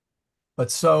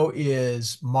 but so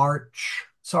is March,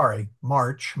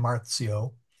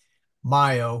 Martio,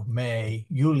 Mayo, May,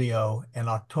 Julio, and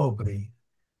October.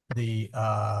 The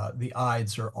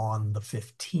Ides are on the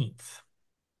 15th.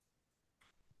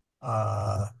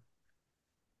 Uh,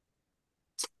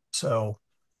 so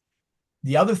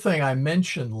The other thing I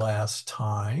mentioned last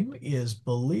time is,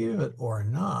 believe it or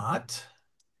not,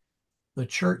 the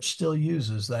church still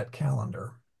uses that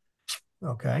calendar.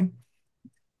 Okay.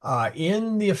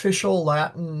 In the official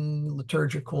Latin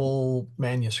liturgical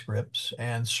manuscripts,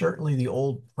 and certainly the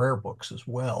old prayer books as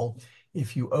well,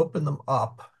 if you open them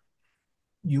up,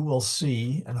 you will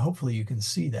see, and hopefully you can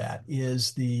see that,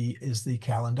 is the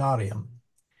calendarium.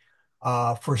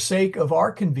 For sake of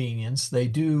our convenience, they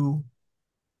do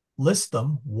list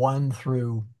them 1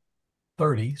 through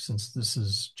 30, since this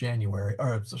is January,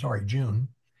 or sorry, June.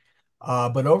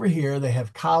 But over here they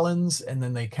have Collins, and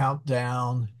then they count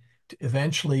down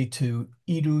eventually to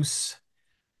Idus,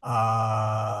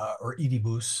 or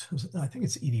Idibus. I think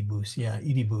it's Idibus. Yeah,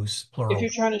 Idibus, If you're plural.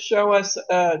 trying to show us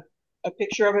a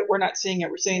picture of it, we're not seeing it.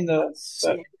 We're seeing Let's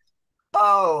the see.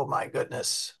 Oh my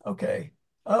goodness. Okay.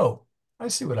 Oh, I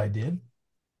see what I did.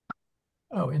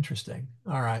 Oh, interesting.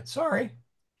 All right. Sorry.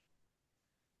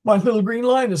 My little green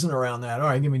line isn't around that. All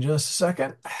right, give me just a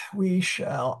second. We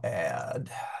shall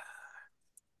add.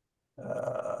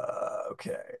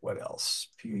 Okay, what else?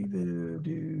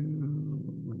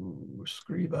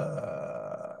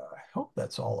 Scriba. I hope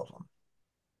that's all of them.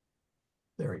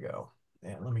 There we go.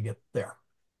 And let me get there.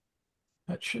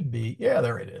 That should be, yeah,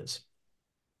 there it is.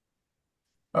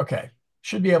 Okay,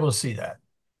 should be able to see that.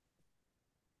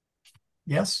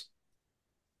 Yes?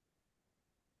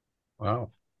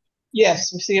 Wow.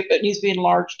 yes, we see it, but it needs to be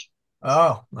enlarged.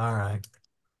 Oh, all right.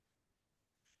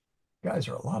 Guys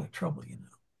are a lot of trouble, you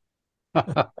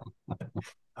know.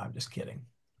 I'm just kidding.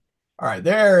 All right,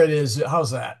 there it is.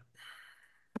 How's that?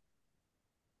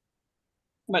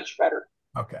 Much better.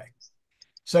 Okay.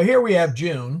 So here we have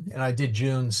June, and I did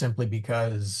June simply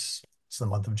because it's the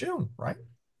month of June, right?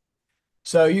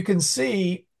 So you can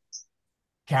see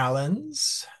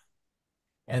calends,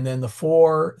 and then the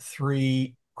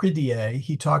 4-3 Cridiae.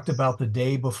 He talked about the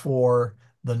day before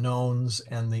the nones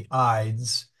and the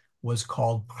ides was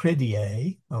called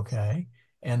Cridiae, okay?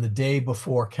 And the day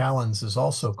before calends is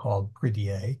also called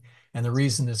Cridiae. And the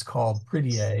reason it's called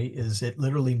Cridiae is it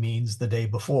literally means the day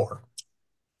before.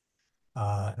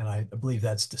 And I believe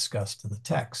that's discussed in the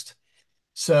text.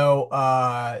 So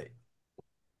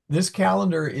this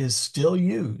calendar is still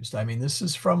used. I mean, this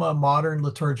is from a modern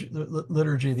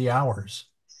liturgy of the hours.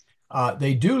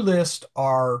 They do list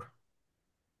the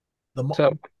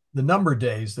So, the number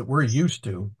days that we're used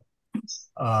to,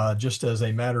 just as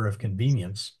a matter of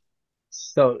convenience.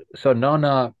 so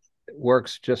Nona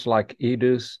works just like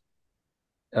Idus.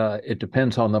 It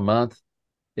depends on the month.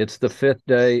 It's the fifth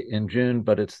day in June,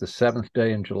 but it's the seventh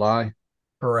day in July.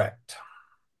 Correct.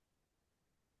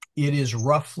 It is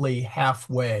roughly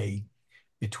halfway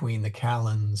between the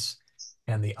calends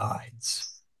and the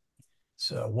ides.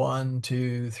 So 1,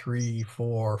 2, 3,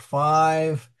 4,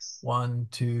 5. 1,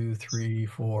 2, 3,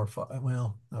 4, 5.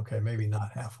 Well, okay, maybe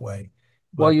not halfway,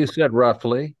 Well, but you said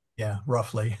roughly. yeah,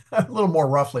 roughly. A little more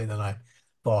roughly than I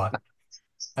thought.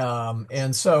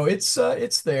 And so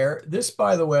it's there. This,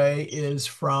 by the way, is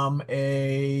from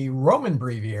a Roman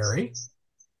breviary.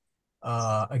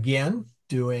 Again,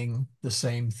 doing the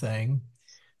same thing.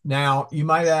 Now, you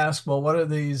might ask, well, what are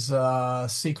these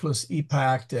Cyclus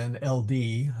EPACT and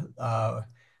LD?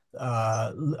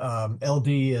 LD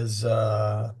is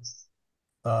um,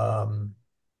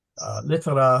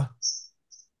 Littera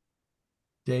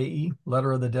Dei,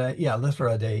 letter of the day. Yeah,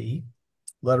 Littera Dei,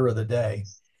 letter of the day.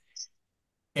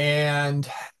 And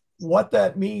what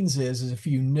that means is if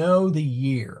you know the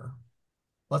year,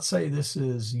 let's say this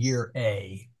is year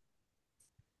A,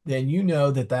 then you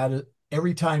know that is,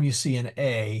 every time you see an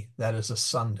A, that is a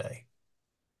Sunday.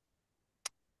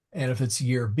 And if it's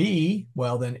year B,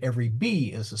 well, then every B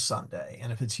is a Sunday.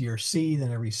 And if it's year C,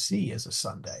 then every C is a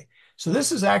Sunday. So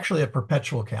this is actually a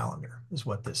perpetual calendar, is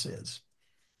what this is.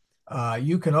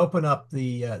 You can open up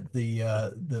the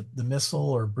missal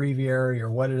or breviary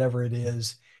or whatever it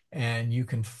is, and you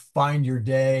can find your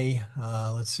day.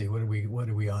 Let's see, what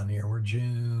are we on here? We're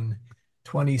June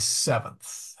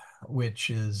 27th, which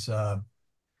is the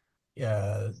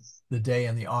day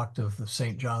in the octave of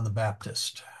St. John the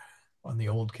Baptist on the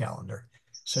old calendar.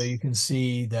 So you can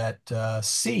see that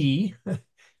C,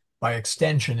 by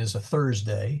extension, is a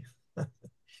Thursday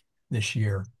this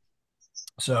year.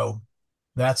 So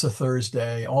that's a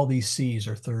Thursday. All these C's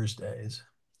are Thursdays.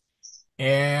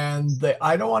 And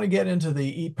I don't want to get into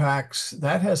the EPACs.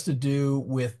 That has to do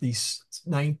with the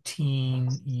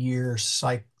 19-year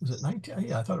cycle. Was it 19?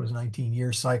 Yeah, I thought it was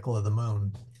 19-year cycle of the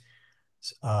moon.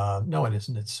 No, it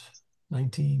isn't. It's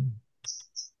 19.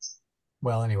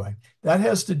 Well, anyway, that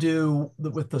has to do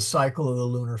with the cycle of the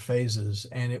lunar phases,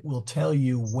 and it will tell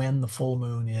you when the full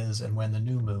moon is and when the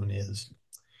new moon is.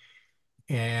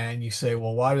 And you say,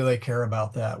 well, why do they care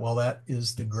about that? Well, that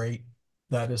is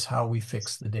how we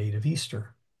fix the date of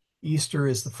Easter. Easter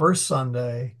is the first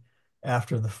Sunday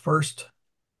after the first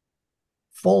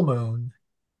full moon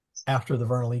after the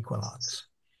vernal equinox.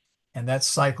 And that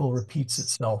cycle repeats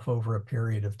itself over a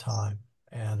period of time.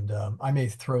 And I may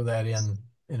throw that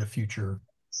in a future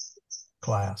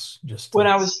class just When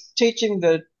to. I was teaching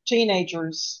the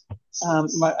teenagers, I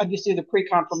used to do the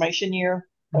pre-confirmation year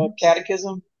of Mhm.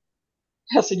 catechism.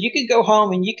 I said, you can go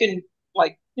home and you can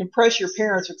like impress your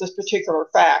parents with this particular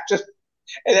fact. And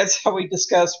that's how we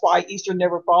discussed why Easter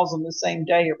never falls on the same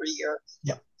day every year.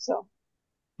 Yep. So,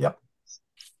 Yep.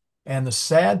 And the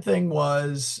sad thing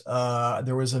was,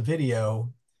 there was a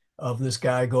video of this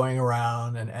guy going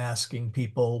around and asking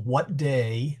people what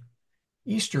day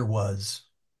Easter was,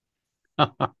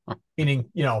 meaning,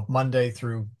 Monday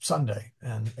through Sunday.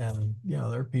 And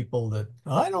there are people that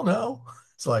I don't know.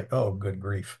 It's like, oh, good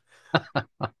grief.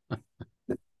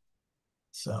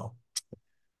 So,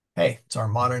 hey, it's our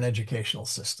modern educational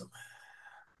system.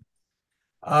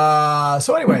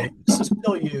 So anyway, this is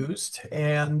still used,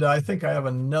 and I think I have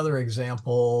another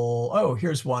example. Oh,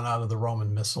 here's one out of the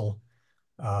Roman Missal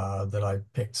that I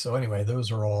picked. So anyway,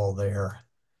 those are all there.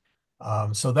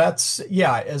 So that's,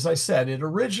 yeah, as I said, it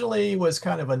originally was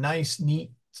kind of a nice,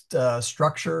 neat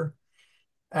structure,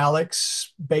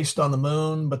 Alex, based on the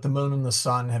moon, but the moon and the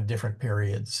sun have different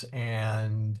periods.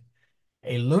 And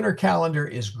a lunar calendar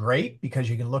is great because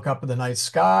you can look up at the night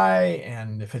sky,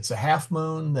 and if it's a half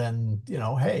moon, then,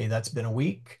 hey, that's been a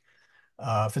week.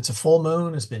 If it's a full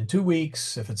moon, it's been 2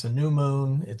 weeks. If it's a new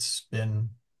moon, it's been,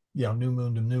 new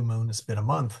moon to new moon, it's been a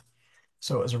month.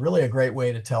 So it was really a great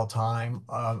way to tell time.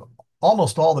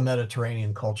 Almost all the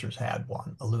Mediterranean cultures had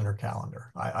one, a lunar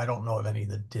calendar. I don't know of any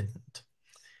that didn't.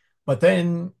 But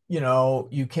then,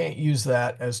 you can't use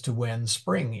that as to when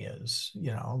spring is.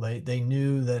 They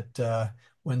knew that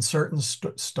when certain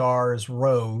stars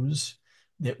rose,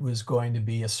 it was going to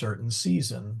be a certain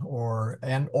season,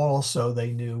 and also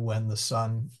they knew when the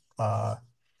sun,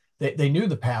 they knew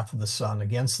the path of the sun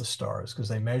against the stars because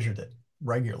they measured it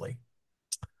regularly.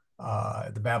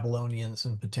 The Babylonians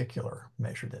in particular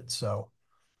measured it. So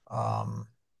um,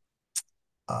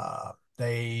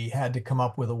 they had to come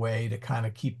up with a way to kind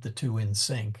of keep the two in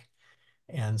sync.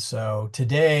 And so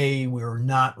today we're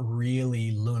not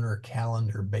really lunar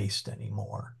calendar based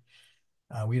anymore.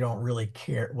 We don't really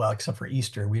care, well, except for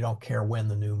Easter, we don't care when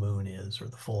the new moon is or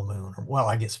the full moon. Or, well,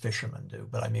 I guess fishermen do,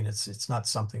 but I mean, it's not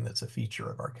something that's a feature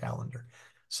of our calendar.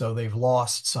 So they've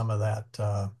lost some of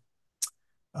that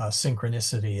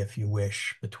synchronicity, if you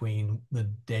wish, between the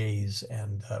days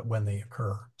and when they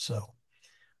occur. So,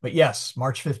 but yes,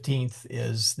 March 15th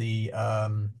is the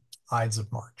Ides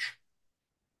of March.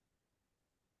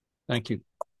 Thank you.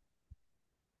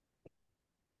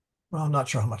 Well, I'm not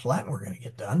sure how much Latin we're going to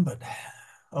get done, but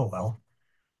oh well.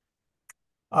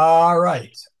 All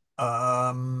right.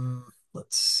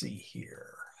 Let's see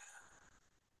here.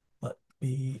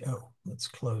 Let's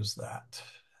close that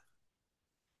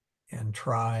and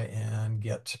try and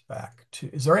get back to,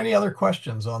 is there any other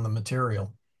questions on the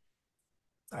material?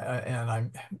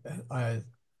 And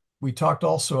we talked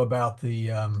also about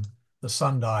the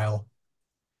sundial.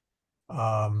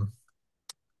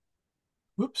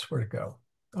 Whoops, where'd it go?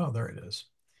 Oh, there it is.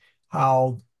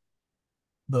 How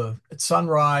at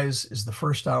sunrise is the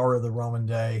first hour of the Roman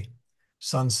day,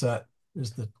 sunset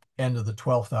is the end of the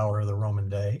 12th hour of the Roman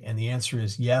day. And the answer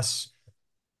is yes,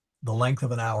 the length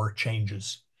of an hour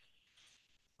changes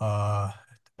uh,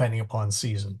 depending upon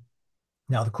season.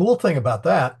 Now, the cool thing about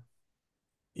that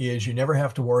is you never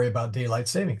have to worry about daylight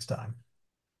savings time.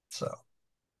 So,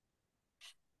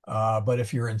 but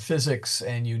if you're in physics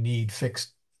and you need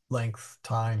fixed length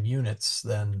time units,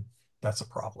 then that's a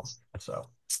problem. So,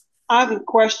 I have a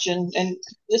question, and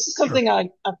this is sure. something I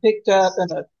picked up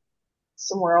in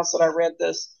somewhere else that I read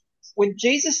this. When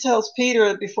Jesus tells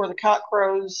Peter before the cock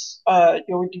crows,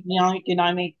 you'll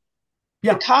deny me, the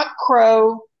Yeah. cock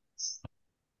crow,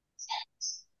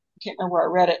 I can't remember where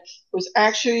I read it, was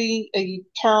actually a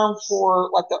term for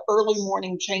like the early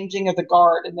morning changing of the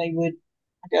guard, and they would,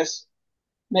 I guess,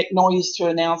 make noise to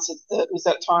announce that it was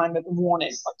that time of the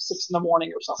morning, like 6 in the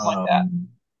morning or something like that.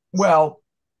 Well,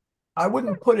 I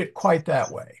wouldn't put it quite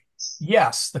that way.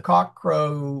 Yes, the cock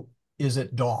crow is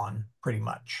at dawn, pretty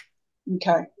much.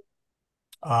 Okay.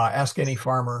 Ask any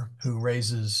farmer who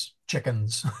raises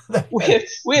chickens. We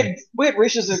had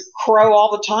wishes of crow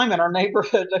all the time in our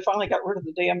neighborhood. They finally got rid of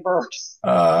the damn bird.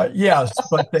 Yes,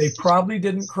 but they probably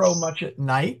didn't crow much at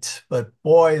night. But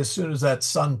boy, as soon as that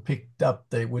sun picked up,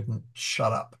 they wouldn't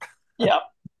shut up. Yeah.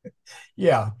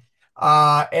 Yeah.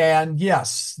 And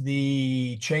yes,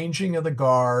 the changing of the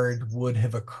guard would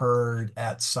have occurred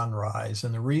at sunrise.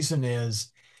 And the reason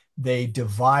is they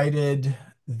divided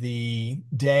the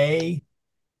day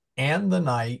and the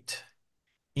night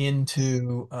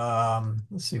into,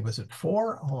 let's see, was it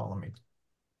four? Hold on,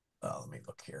 let me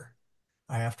look here.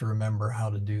 I have to remember how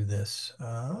to do this.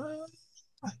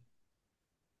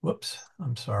 Whoops,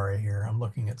 I'm sorry here. I'm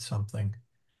looking at something.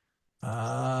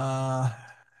 Uh,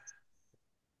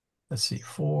 let's see,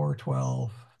 4,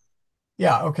 12.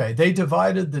 Yeah, okay. They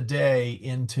divided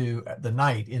the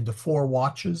night into four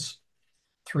watches,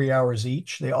 3 hours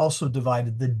each. They also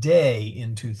divided the day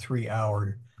into 3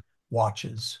 hour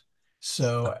watches.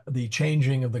 So the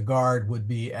changing of the guard would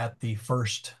be at the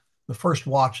first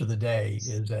watch of the day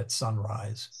is at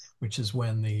sunrise, which is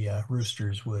when the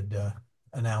roosters would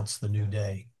announce the new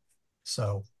day.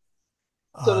 So,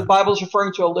 So the uh, Bible's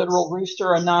referring to a literal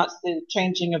rooster and not the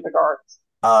changing of the guard,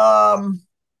 um,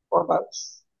 or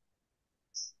both.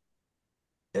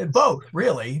 both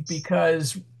really,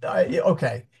 because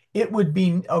okay, it would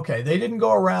be okay. They didn't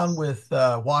go around with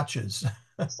watches.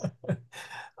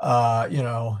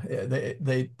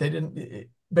 They didn't.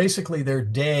 Basically, their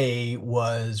day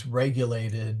was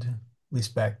regulated, at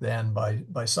least back then,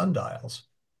 by sundials.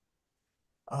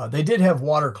 They did have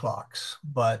water clocks,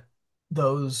 but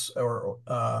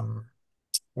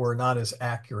were not as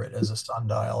accurate as a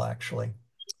sundial, actually.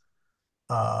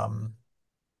 Um,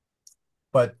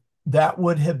 but that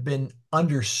would have been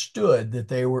understood that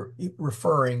they were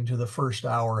referring to the first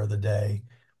hour of the day,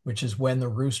 which is when the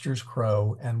roosters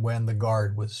crow and when the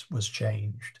guard was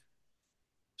changed.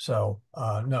 So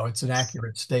no, it's an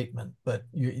accurate statement, but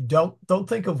you don't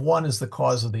think of one as the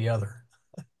cause of the other.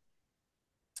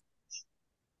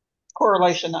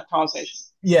 Correlation, not causation.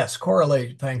 Yes,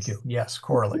 correlation. Thank you. Yes,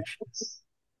 correlation.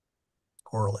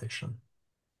 Correlation.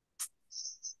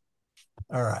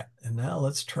 All right, and now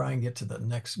let's try and get to the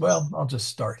next. Well, I'll just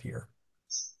start here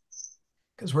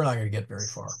because we're not going to get very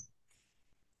far.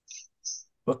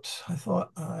 Oops, I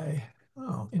thought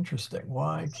oh, interesting.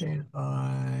 Why can't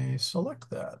I select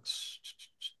that?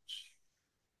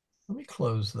 Let me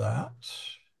close that.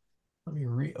 Let me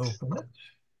reopen it.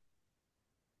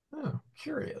 Oh,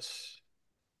 curious.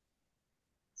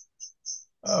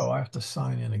 Oh, I have to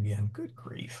sign in again. Good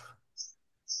grief.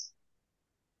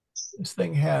 This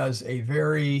thing has a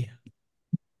very,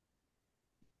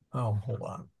 oh, hold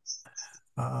on.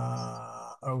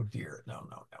 Oh dear. No,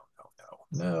 no, no, no, no,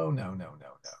 no, no, no, no,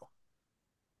 no.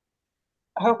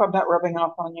 I hope I'm not rubbing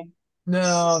off on you.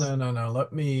 No, no, no, no.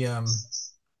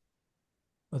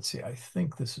 Let's see. I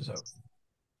think this is open.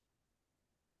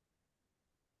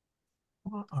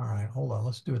 All right, hold on.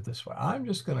 Let's do it this way. I'm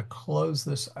just going to close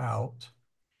this out.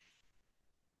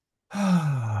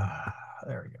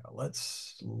 There we go.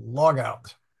 Let's log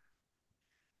out.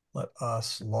 Let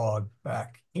us log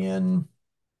back in.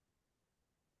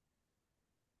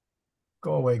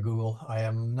 Go away, Google. I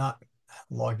am not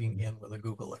logging in with a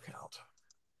Google account.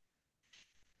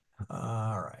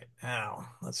 All right, now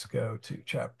let's go to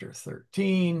chapter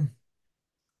 13.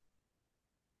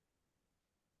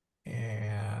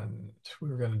 And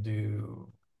we're going to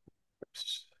do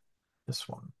this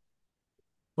one.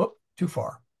 Whoop, too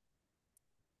far.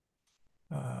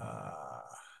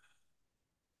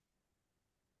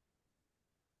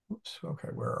 Oops, okay,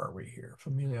 where are we here?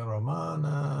 Familia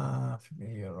Romana,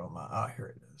 Familia Romana. Ah, here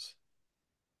it is.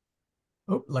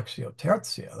 Oh, Lexio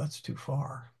Tertia, that's too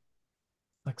far.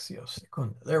 Lexio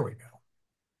Secunda, there we go.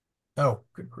 Oh,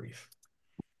 good grief.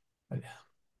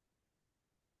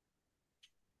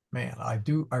 Man, I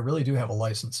really do have a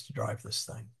license to drive this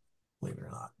thing, believe it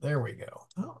or not. There we go.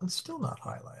 Oh, it's still not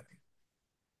highlighting.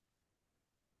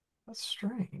 That's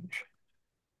strange.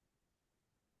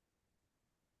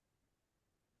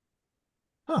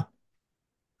 Huh.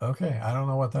 Okay, I don't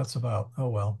know what that's about. Oh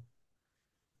well.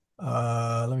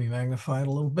 Let me magnify it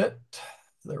a little bit.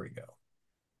 There we go.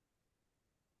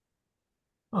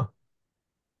 Huh.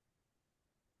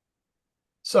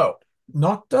 So,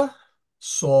 nocta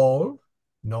sol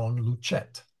non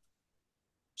lucet.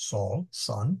 Sol,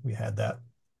 sun, we had that.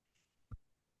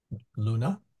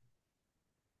 Luna,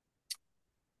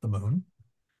 the moon.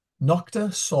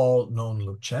 Nocta sol non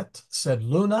lucet, sed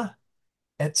luna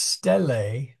et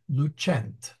stellae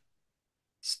lucent.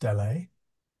 Stellae,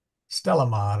 stella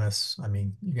maris. I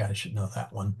mean, you guys should know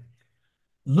that one.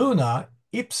 Luna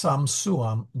ipsam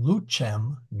suam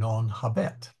lucem non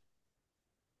habet.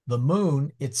 The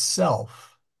moon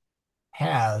itself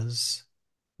has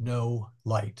no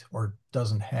light or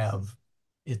doesn't have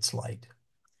its light.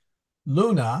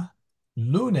 Luna,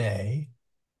 lunae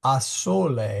a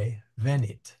sole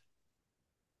venit.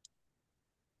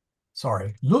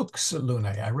 sorry, lux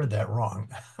lunae. I read that wrong.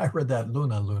 I read that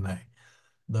luna lunae,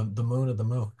 the moon of the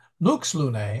moon. Lux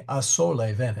lunae a sole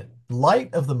venit.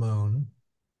 Light of the moon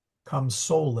comes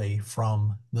solely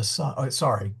from the sun. Oh,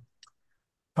 sorry,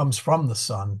 comes from the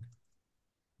sun.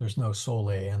 There's no sole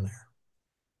in there.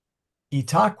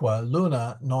 Itaque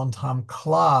luna non tam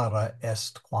clara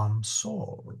est quam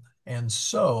sol. And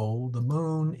so the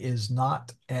moon is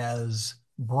not as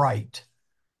bright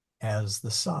as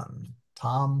the sun.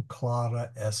 Tam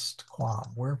clara est quam.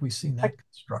 Where have we seen I, that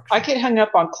I construction? get hung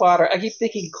up on clutter. I keep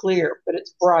thinking clear, but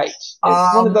it's bright. It's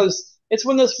one of Um, those. It's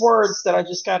one of those words that I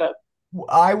just gotta.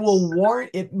 I will warn,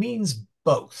 it means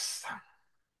both.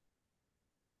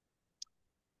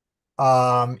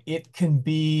 It can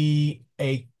be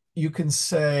you can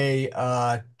say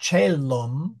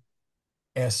celum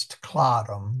est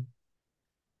clarum.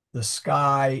 The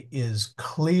sky is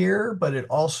clear, but it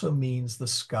also means the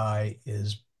sky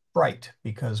is bright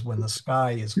because when the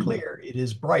sky is clear, it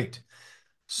is bright. It,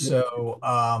 So, it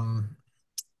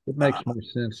uh, makes more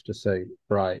sense to say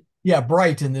bright. yeah,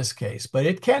 bright in this case, but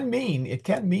let's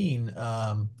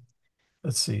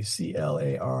see,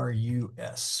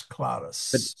 Clarus, But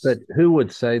Clarus. who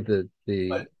would say that the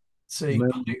But say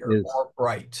moon clear is or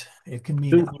bright. It can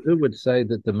mean, who would say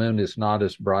that the moon is not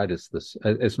as bright as this?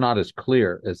 It's not as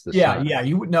clear as the yeah, sun. yeah.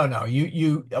 You would no, no.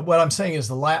 What I'm saying is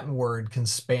the Latin word can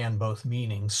span both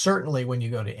meanings. Certainly, when you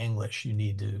go to English, you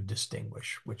need to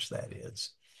distinguish which that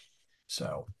is.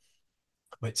 So,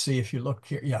 but see if you look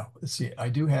here. Yeah, let's see. I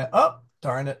do have. Oh,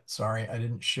 darn it! Sorry, I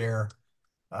didn't share.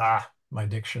 My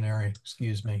dictionary.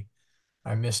 Excuse me.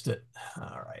 I missed it.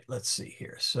 All right, let's see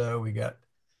here. So we got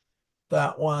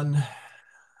that one.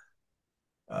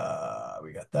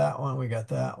 We got that one. We got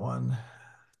that one.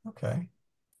 Okay.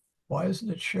 Why isn't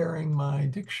it sharing my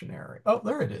dictionary? Oh,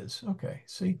 there it is. Okay.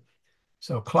 See?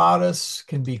 So cloudus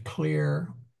can be clear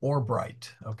or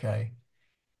bright. Okay.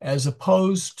 As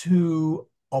opposed to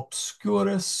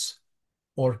obscurus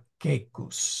or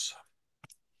cecus.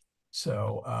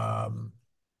 So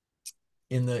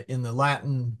in the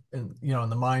Latin, in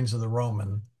the minds of the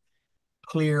Roman,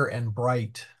 clear and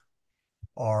bright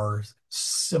are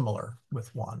similar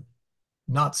with one.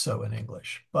 Not so in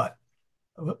English, but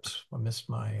whoops, I missed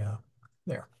my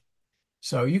there.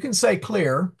 So you can say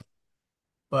clear,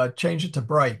 but change it to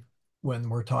bright when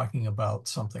we're talking about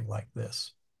something like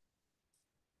this.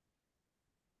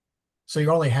 So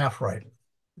you're only half right,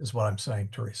 is what I'm saying,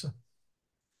 Teresa.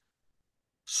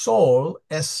 Sol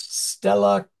est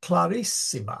stella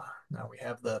clarissima. Now we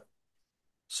have the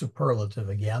superlative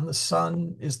again. The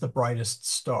sun is the brightest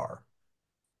star.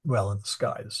 Well, in the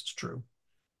sky, this is true.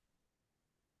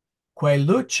 Que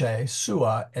luce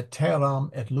sua et terram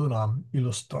et lunam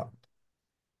illustrat.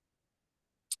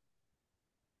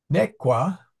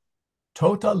 Nequa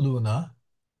tota luna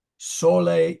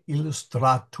sole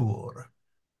illustratur.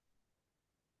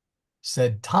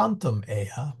 Sed tantum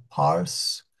ea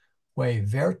pars que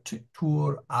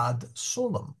vertitur ad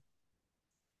solum.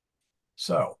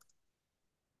 So,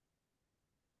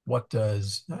 what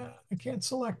does, I can't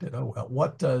select it. Oh, well,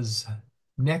 what does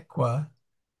nequa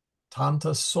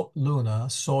tanta luna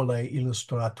sole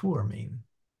illustratur mean?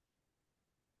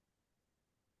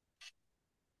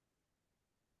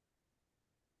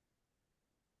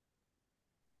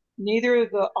 Neither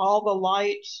the all the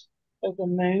light of the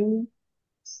moon.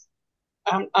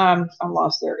 I'm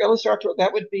lost there. Illustrator.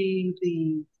 That would be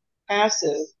the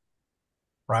passive.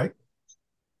 Right?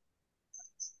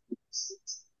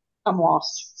 I'm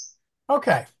lost.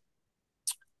 Okay.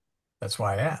 That's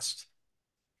why I asked.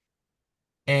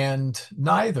 And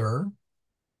neither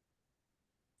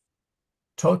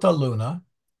tota luna,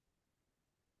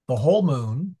 the whole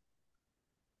moon,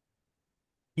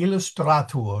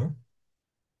 illustratur,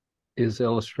 Is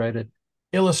illustrated.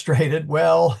 illustrated,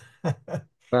 well,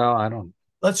 Well, I don't.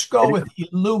 let's go It with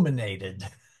illuminated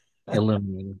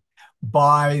illuminated.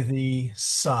 by the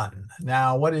sun.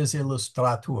 Now, what is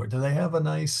illustratur? Do they have a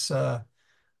nice, I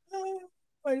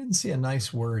didn't see a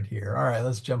nice word here. All right,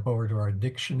 let's jump over to our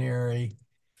dictionary.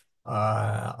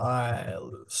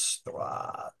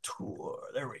 Illustratur.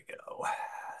 There we go.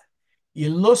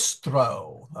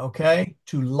 Illustro, okay?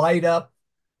 To light up,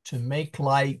 to make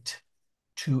light,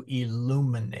 to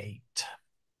illuminate.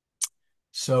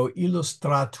 So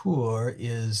illustratur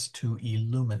is to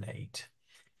illuminate.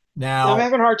 Now I'm Now,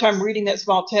 having a hard time reading that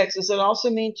small text. Does it also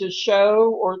mean to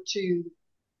show or to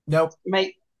nope,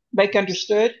 make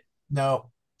understood?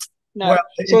 no. Well,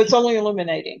 No. So it's only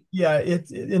illuminating. yeah,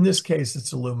 in this case,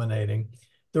 it's illuminating.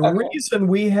 The Okay. reason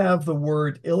we have the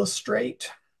word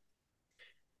illustrate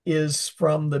is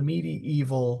from the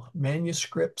medieval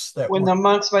manuscripts that When were the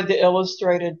monks made the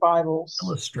illustrated Bibles.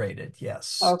 illustrated.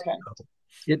 Yes. Okay. So,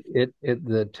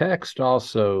 The text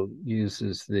also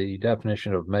uses the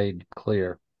definition of made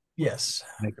clear. yes.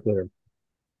 Make clear.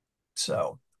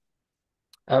 So,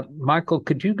 Michael,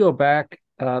 could you go back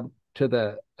to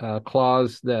the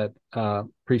clause that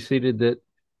preceded that?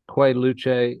 Que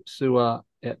luce sua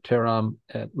et terram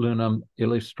et lunam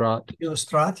illustrat.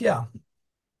 illustrat, yeah.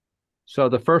 So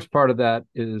the first part of that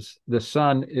is the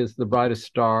sun is the brightest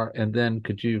star, and then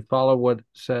could you follow what it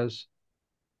says?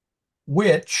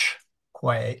 Which,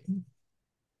 que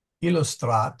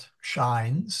illustrat,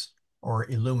 shines or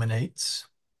illuminates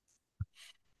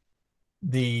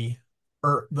the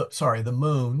earth, the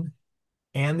moon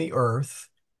and the earth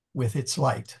with its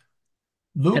light.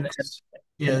 And Lux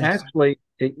and is, actually,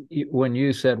 when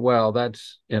you said, "Well,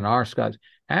 that's in our skies,"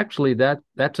 actually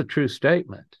that's a true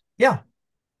statement. yeah,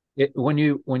 When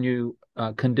you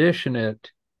condition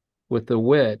it with the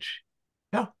which,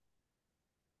 yeah,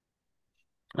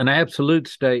 an absolute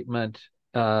statement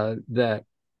that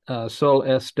sol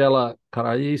estella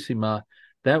carissima,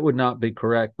 that would not be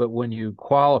correct. But when you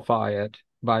qualify it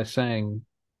by saying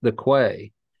the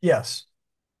quay, yes.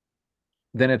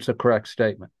 then it's a correct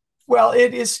statement. Well,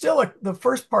 it is still the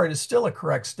first part is still a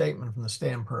correct statement from the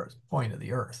standpoint of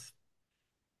the earth.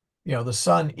 The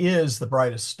sun is the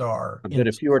brightest star in But the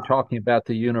if you were sky. talking about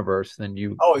the universe, then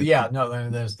you Oh, you yeah, no,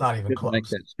 then there's not even shouldn't make close.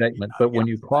 that statement. Yeah, But yeah. when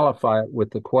you qualify it with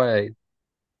the quay,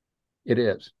 it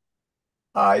is.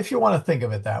 If you want to think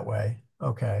of it that way,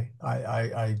 okay.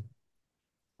 I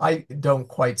don't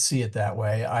quite see it that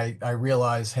way. I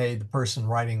realize, hey, the person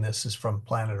writing this is from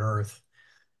planet Earth,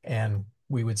 and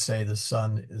we would say the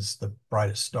sun is the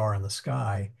brightest star in the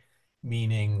sky,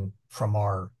 meaning from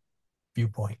our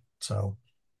viewpoint. So,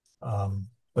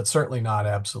 but certainly not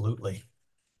absolutely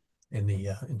in the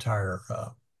entire,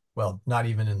 well, not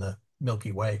even in the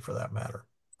Milky Way for that matter.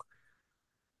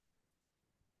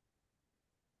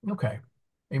 Okay.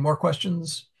 Any more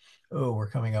questions? Oh, we're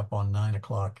coming up on 9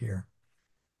 o'clock here.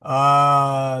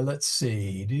 Let's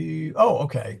see.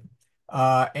 Okay.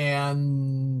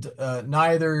 And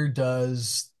neither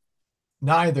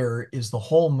is the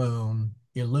whole moon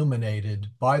illuminated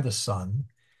by the sun,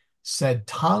 sed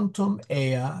tantum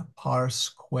ea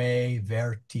parsque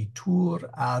vertitur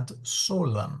ad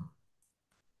solem.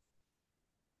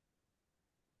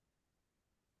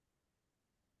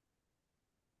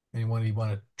 Anyone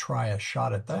want to try a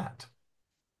shot at that?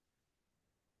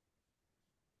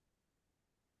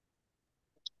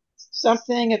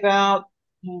 Something about,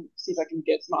 see if I can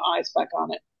get my eyes back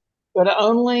on it. But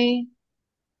only,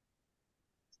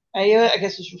 Aya, I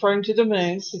guess, is referring to the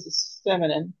moon because it's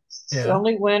feminine. But Yeah.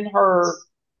 only when her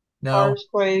No,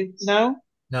 Parsque, no,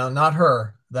 no, not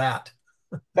her. That.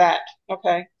 that.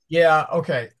 Okay. Yeah,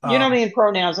 okay. You know me in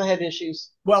pronouns. I have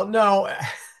issues, Well, no,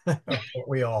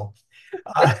 we all.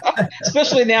 Uh,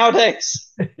 especially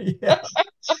nowadays. yeah.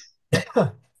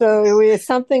 So it was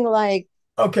something like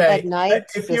at Okay. night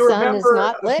If the you sun is remember,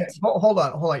 not okay, lit. hold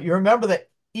on. You remember the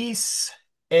is,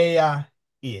 ea,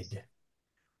 id, which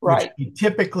Right. we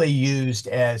typically used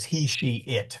as he, she,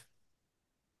 it,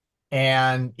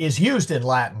 and is used in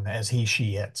Latin as he,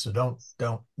 she, it. So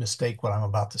don't mistake what I'm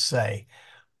about to say.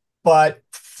 But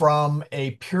from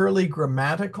a purely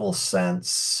grammatical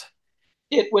sense,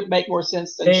 It would make more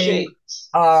sense than they she.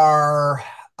 are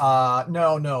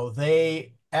no,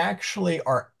 they actually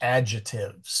are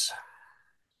adjectives.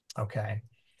 Okay.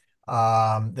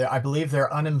 I believe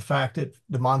they're unemphatic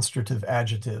demonstrative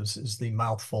adjectives is the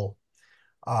mouthful.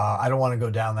 I don't want to go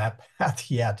down that path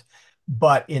yet,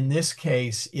 but in this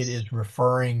case, it is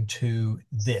referring to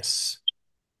this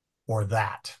or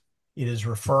that. It is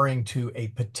referring to a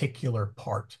particular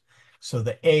part. So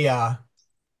the ea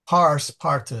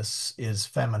partus is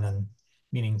feminine,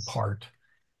 meaning part.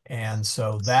 And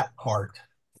so that part,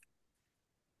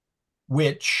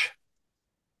 which,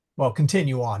 well,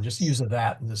 continue on, just use a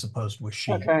that as opposed with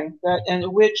she. Okay. That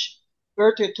and which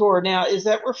vertitor. Now, is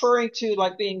that referring to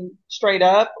like being straight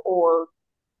up, or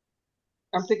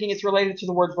I'm thinking it's related to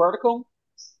the word vertical?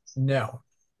 No,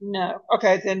 No.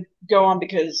 Okay, then go on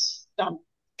because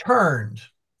turned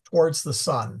towards the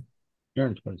sun.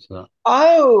 Turns towards that.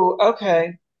 oh,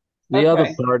 okay. The other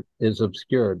Okay. part is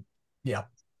obscured. Yep.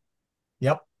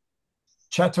 Yep.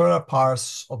 Cetura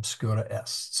pars obscura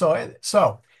est.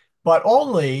 But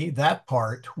only that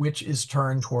part which is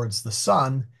turned towards the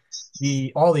sun.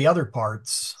 All the other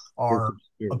parts It's are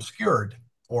obscured. obscured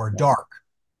or Right. dark.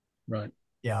 Right.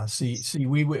 Yeah. See,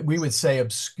 we would say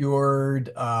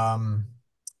obscured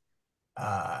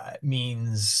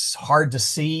means hard to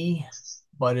see,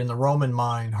 but in the Roman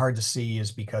mind, hard to see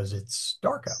is because it's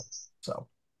dark out. So,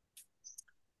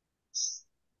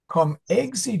 cum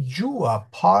exigua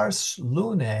pars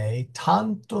lunae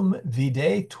tantum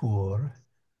videtur,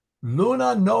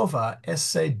 luna nova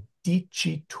esse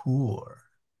dicitur.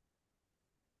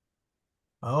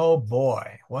 Oh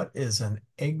boy, what is an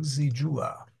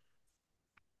exigua?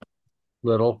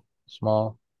 Little,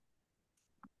 small.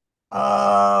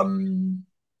 Um,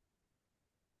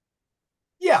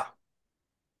 yeah,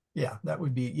 yeah, that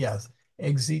would be yes.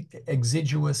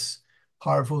 Exiguous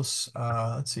parvus.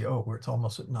 Let's see. Oh, it's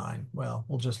almost at 9. Well,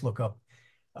 we'll just look up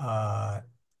uh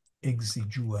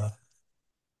exigua.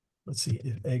 Let's see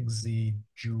if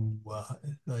exigua.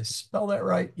 Did I spell that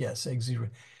right? Yes, exigua.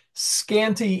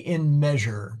 Scanty in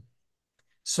measure.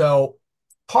 So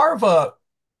parva,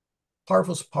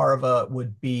 parvus parva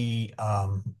would be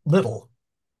little.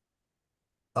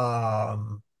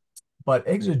 Um, but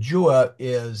exigua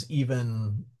is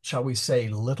even, shall we say,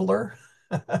 littler.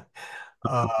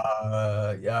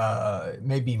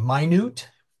 Maybe minute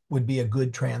would be a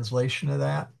good translation of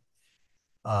that.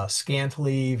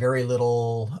 Scantily, very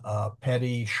little,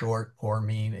 petty, short, poor,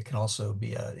 mean. It can also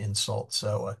be an insult.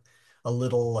 So a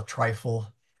little, a trifle.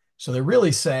 So they're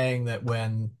really saying that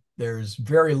when there's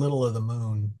very little of the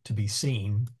moon to be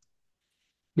seen,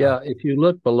 uh, Yeah, if you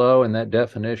look below in that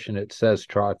definition, it says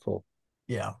trifle.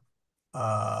 yeah,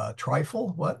 trifle,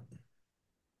 what?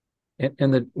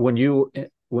 And the when you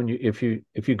if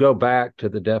you go back to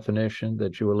the definition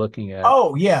that you were looking at,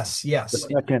 Oh, yes, yes. the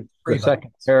Riva.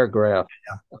 second paragraph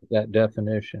Yeah, of that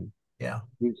definition yeah,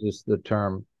 uses the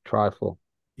term trifle.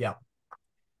 yeah.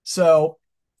 So,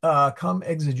 cum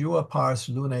exigua pars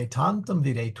lunae tantum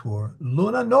videtur,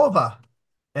 luna nova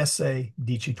esse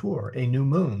dicitur, a new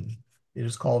moon. It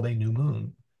is called a new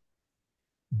moon.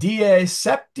 Die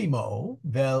septimo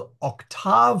vel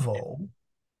octavo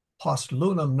post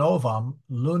lunam novam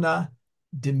luna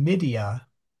dimidia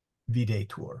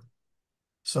videtur.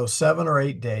 So 7 or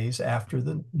 8 days after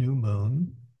the new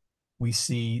moon, we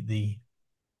see the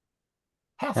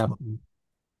half Half moon,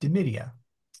 dimidia,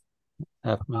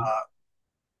 half moon.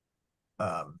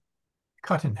 um,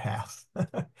 cut in half.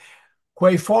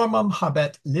 Quae formam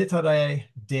habet literae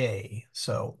Dei.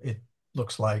 So it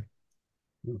looks like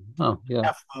Oh yeah.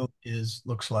 half moon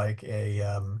looks like a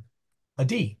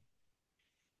D.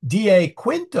 Die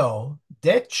quinto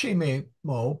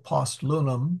decimimo post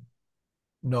lunam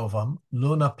novum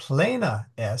luna plena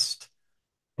est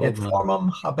Full et moon.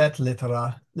 formam habet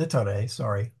literae,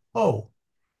 sorry, O.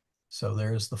 So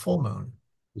there's the full moon.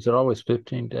 Is it always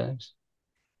 15 days?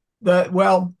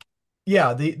 Well,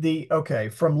 yeah, the okay,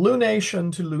 from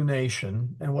lunation to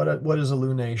lunation. And what is a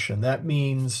lunation? That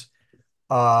means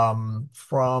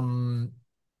from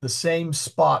the same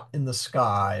spot in the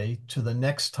sky to the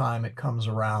next time it comes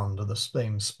around to the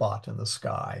same spot in the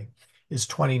sky is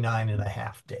 29 and a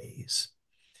half days.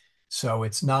 So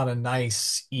it's not a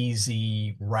nice,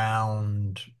 easy,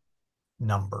 round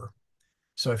number.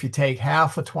 So if you take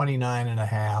half of 29 and a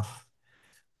half,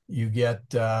 you get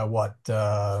what?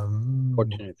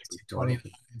 14 and three 20,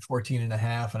 quarters. 14 and a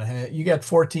half and a half. You get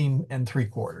 14 and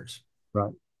 3/4.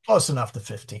 Right. Close enough to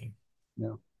 15.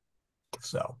 Yeah.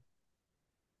 So,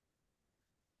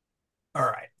 all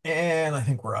right. And I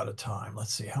think we're out of time.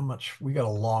 Let's see how much we got a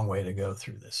long way to go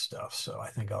through this stuff. So I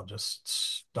think I'll just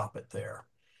stop it there.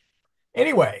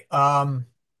 Anyway,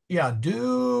 yeah,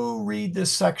 do read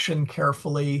this section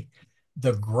carefully.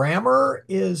 The grammar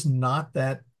is not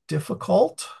that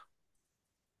difficult.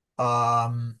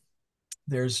 Um,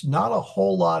 there's not a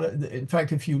whole lot of, in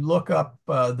fact, if you look up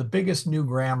the biggest new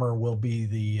grammar will be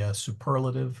the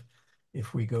superlative.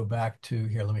 If we go back to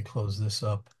here, let me close this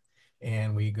up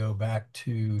and we go back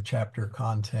to chapter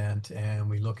content and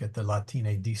we look at the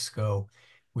Latine Disco,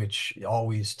 which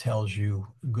always tells you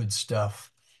good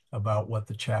stuff about what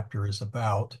the chapter is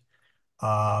about.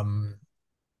 Um,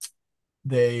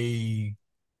 they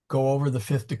go over the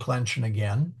fifth declension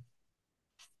again.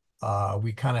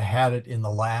 We kind of had it in the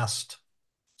last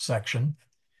section,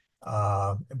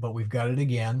 but we've got it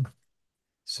again.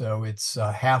 So it's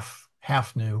half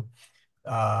new.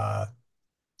 Uh,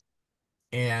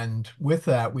 and with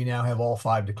that, we now have all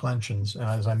 5 declensions. And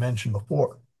as I mentioned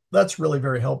before, that's really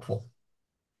very helpful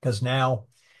because now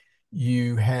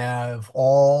you have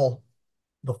all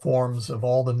the forms of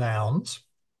all the nouns.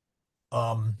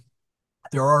 Um,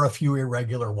 there are a few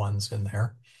irregular ones in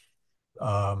there,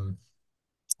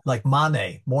 like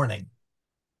mane, morning.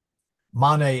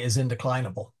 Mane is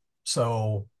indeclinable.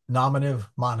 So nominative,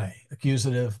 mane,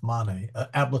 accusative, mane,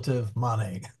 ablative,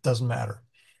 mane, doesn't matter.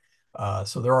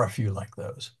 So there are a few like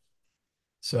those.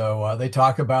 So they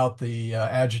talk about the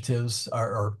adjectives,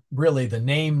 or really the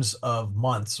names of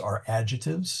months are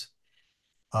adjectives.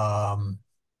 Um,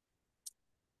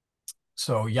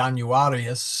 so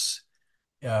Januarius,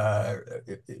 uh,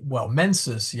 well,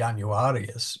 Menses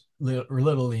Januarius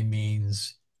literally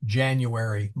means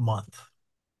January month.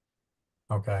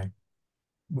 Okay.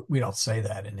 We don't say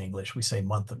that in English. We say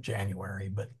month of January,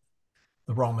 but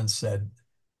the Romans said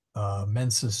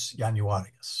Mensis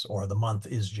Januarius, or the month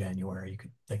is January. You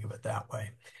could think of it that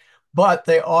way. But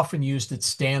they often used it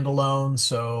standalone,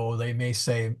 so they may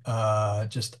say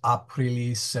just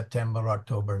Aprilis, September,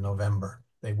 October, November.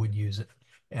 They would use it,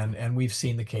 and we've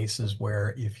seen the cases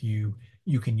where if you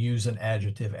can use an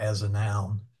adjective as a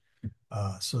noun,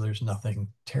 so there's nothing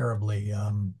terribly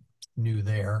new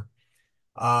there.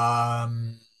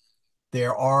 Um,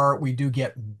 we do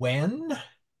get when.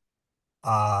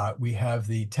 We have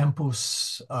the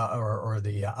tempus or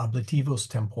the ablativus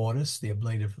temporis, the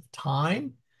ablative of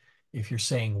time. If you're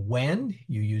saying when,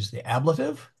 you use the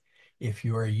ablative. If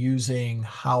you are using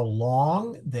how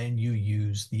long, then you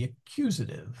use the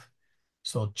accusative.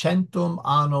 So centum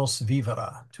annos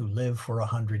vivere, to live for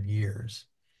 100 years.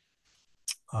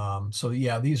 So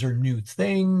yeah, these are new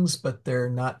things, but they're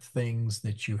not things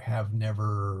that you have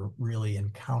never really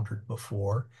encountered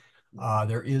before.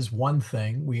 There is one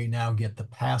thing. We now get the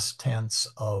past tense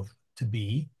of to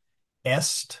be.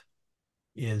 Est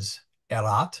is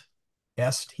erat.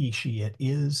 Est, he, she, it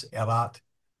is. Erat,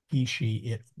 he, she,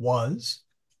 it was.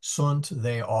 Sunt,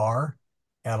 they are.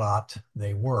 Erat,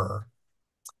 they were.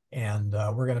 And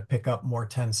we're going to pick up more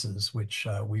tenses, which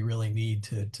we really need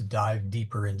to dive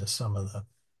deeper into some of the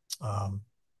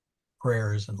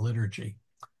prayers and liturgy.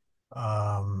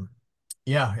 Um,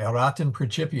 yeah, erat in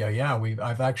principio. Yeah,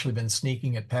 I've actually been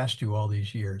sneaking it past you all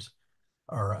these years.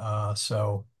 Or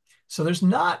so there's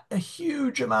not a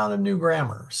huge amount of new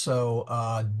grammar.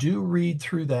 So do read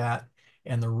through that.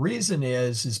 And the reason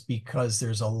is because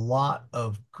there's a lot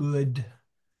of good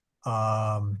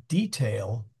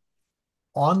detail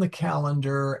on the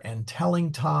calendar and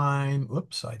telling time.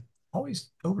 Whoops, I always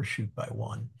overshoot by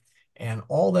one, and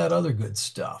all that other good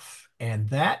stuff. And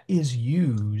that is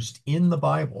used in the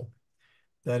Bible.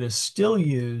 That is still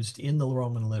used in the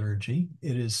Roman liturgy.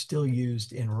 It is still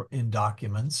used in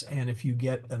documents. And if you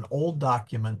get an old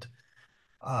document,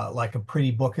 like a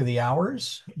pretty book of the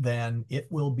hours, then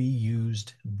it will be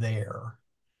used there.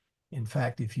 In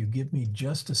fact, if you give me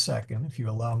just a second, if you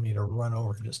allow me to run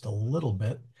over just a little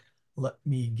bit, let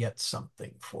me get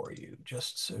something for you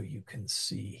just so you can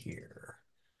see here.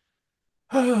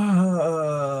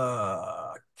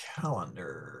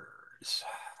 Calendars.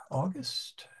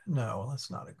 August? No,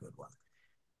 that's not a good one.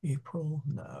 April?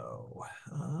 No.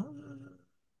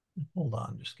 Hold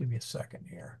on, just give me a second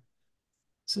here.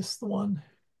 Is this the one?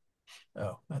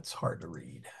 Oh, that's hard to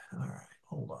read. All right,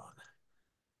 hold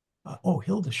on. Oh,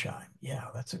 Hildesheim. Yeah,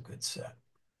 that's a good set.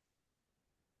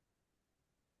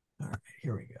 All right,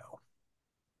 here we go.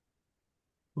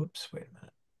 Whoops, wait a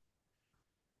minute.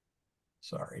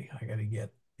 Sorry, I got to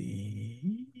get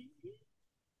the.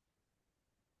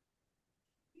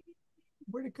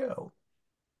 Where'd it go?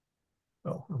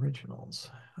 Oh, originals.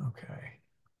 Okay.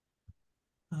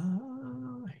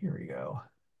 Here we go.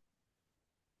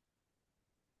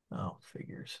 Oh,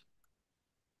 figures.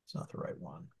 It's not the right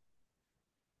one.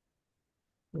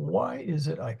 Why is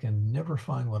it I can never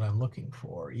find what I'm looking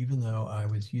for, even though I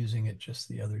was using it just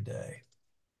the other day?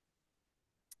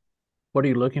 What are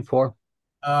you looking for?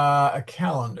 A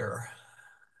calendar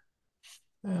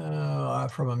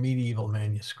from a medieval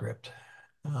manuscript.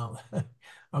 Uh,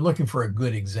 I'm looking for a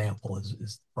good example is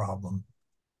the problem.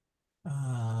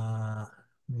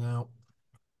 No,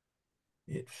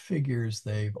 it figures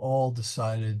they've all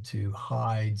decided to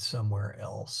hide somewhere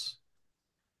else.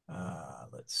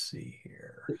 Let's see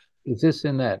here. Is this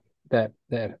in that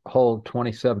whole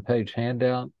 27-page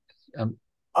handout? Um,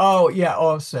 Oh yeah.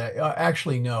 Oh, say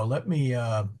actually no. Let me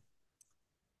go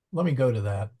to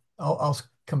that. I'll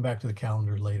come back to the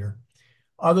calendar later.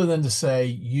 Other than to say,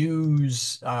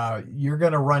 you're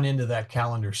going to run into that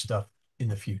calendar stuff in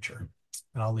the future,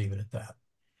 and I'll leave it at that.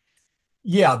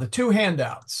 Yeah, the two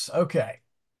handouts. Okay.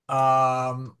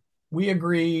 Um, we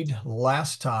agreed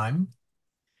last time.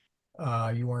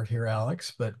 You weren't here,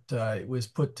 Alex, but it was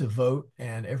put to vote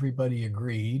and everybody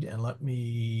agreed. And let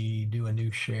me do a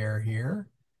new share here.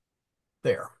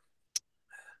 There.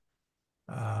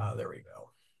 There we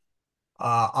go.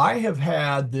 I have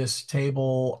had this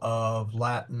table of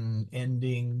Latin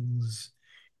endings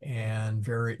and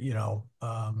for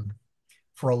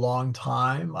a long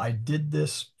time. I did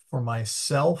this for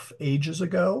myself ages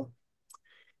ago.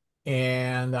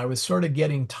 and I was sort of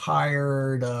getting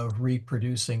tired of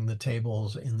reproducing the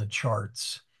tables in the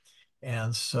charts.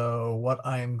 And so what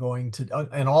I'm going to,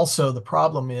 and also the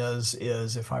problem is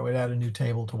if I would add a new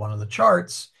table to one of the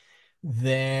charts,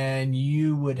 then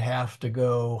you would have to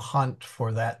go hunt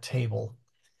for that table.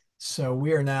 So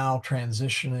we are now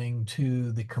transitioning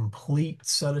to the complete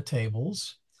set of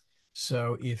tables.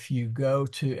 So if you go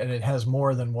to, and it has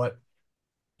more than what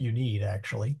you need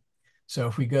actually. So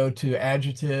if we go to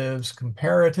adjectives,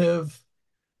 comparative,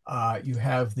 you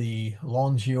have the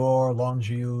longior,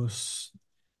 longius,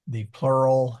 the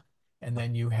plural, and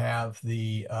then you have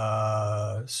the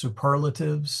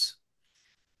superlatives,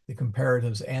 the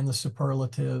comparatives and the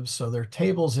superlatives. So there are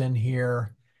tables in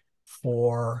here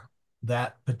for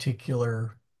that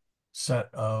particular set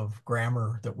of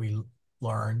grammar that we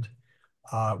learned.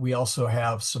 We also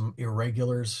have some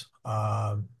irregulars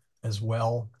as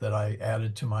well that I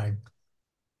added to my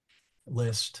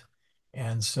list.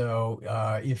 And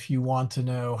so if you want to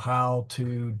know how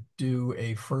to do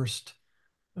a first,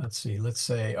 let's see, let's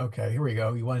say, okay, here we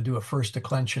go. You want to do a first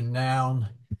declension noun.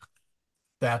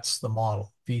 That's the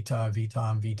model. Vita,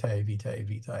 vitam, vitae, vitae,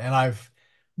 vita. And I've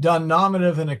done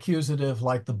nominative and accusative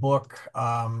like the book,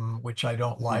 which I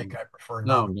don't like. I prefer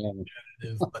No, no.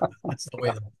 nominative, but that's the way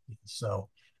the book is. So,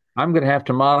 I'm going to have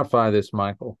to modify this,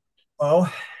 Michael.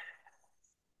 oh,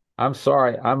 I'm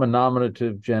sorry. I'm a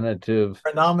nominative, genitive,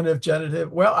 for nominative,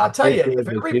 genitive. Well, I'll tell you, if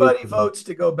articulate, everybody accusative. votes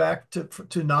to go back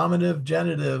to nominative,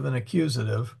 genitive, and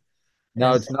accusative,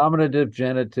 No, and it's nominative,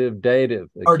 genitive, dative,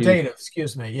 or accusative. dative,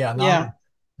 excuse me. Yeah, Yeah, nominative,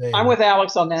 I'm dative. with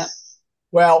Alex on that.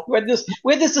 Well, We had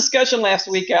this discussion last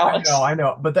week, Alex. I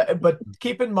know, but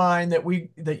keep in mind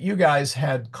that you guys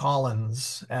had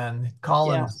Collins, and Yeah.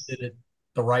 Collins did it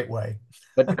the right way.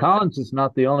 But Collins is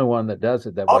not the only one that does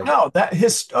it that Oh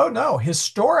way. no,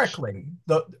 historically,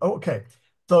 the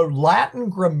Latin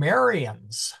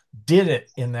grammarians did it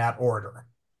in that order.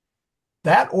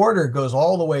 That order goes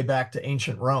all the way back to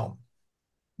ancient Rome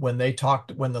when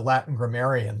the Latin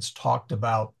grammarians talked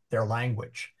about their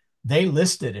language. They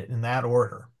listed it in that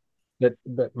order.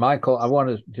 But Michael, I want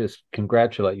to just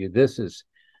congratulate you. This is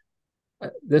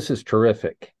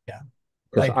terrific Yeah.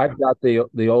 because Thank you. I've got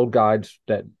the old guides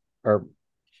that are,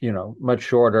 much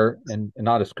shorter and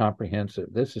not as comprehensive.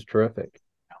 This is terrific.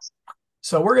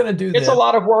 So we're going to do It's a this.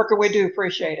 lot of work, and we do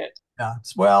appreciate it. Yeah.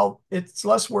 Well, it's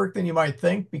less work than you might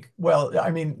think. Well,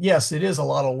 I mean, yes, it is a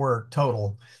lot of work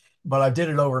total, but I did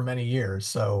it over many years,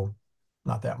 so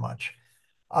not that much.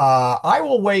 I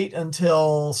will wait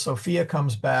until Sophia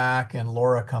comes back and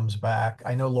Laura comes back.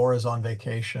 I know Laura's on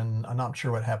vacation. I'm not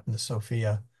sure what happened to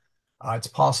Sophia. It's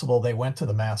possible they went to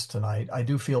the Mass tonight. I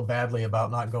do feel badly about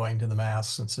not going to the Mass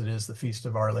since it is the Feast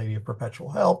of Our Lady of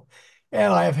Perpetual Help.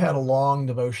 And I have had a long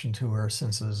devotion to her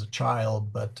since as a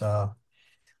child, but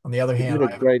on the other You hand, did a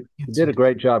I have great you kids to did a do.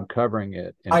 great job covering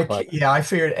it in class. Yeah, I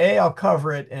figured A, I'll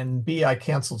cover it, and B, I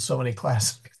canceled so many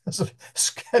classes because of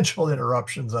schedule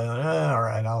interruptions. I thought, all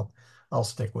right, I'll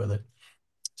stick with it.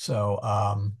 So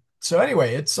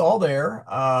anyway, it's all there.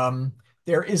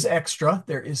 There is extra.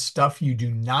 There is stuff you do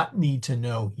not need to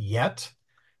know yet.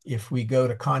 If we go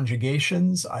to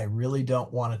conjugations, I really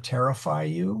don't want to terrify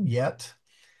you yet.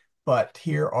 But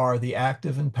here are the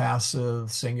active and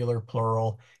passive, singular,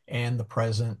 plural, and the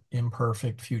present,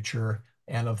 imperfect, future,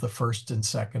 and of the first and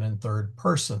second and third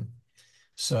person.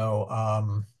 So,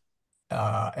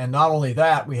 and not only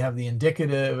that, we have the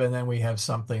indicative, and then we have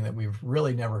something that we've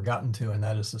really never gotten to, and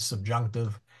that is the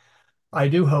subjunctive. I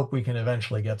do hope we can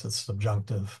eventually get to the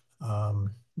subjunctive.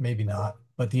 Maybe not,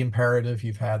 but the imperative,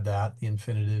 you've had that. The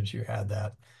infinitives, you had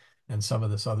that. And some of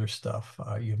this other stuff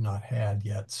you've not had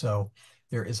yet. So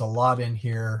there is a lot in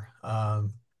here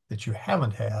that you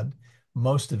haven't had.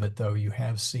 Most of it, though, you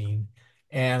have seen.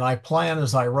 And I plan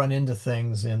as I run into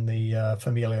things in the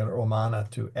Familia Romana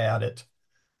to add it,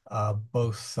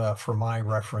 both for my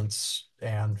reference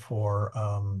and for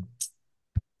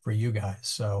you guys.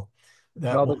 So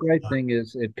that Well, will, the great thing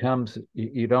is it comes.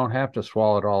 You don't have to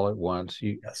swallow it all at once.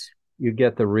 You yes. you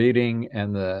get the reading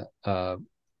and the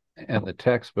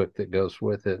textbook that goes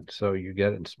with it, so you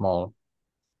get it in small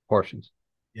portions.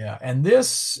 Yeah, and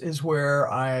this is where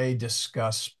I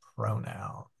discuss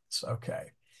pronouns. Okay.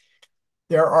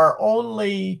 There are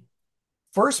only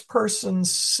first person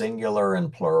singular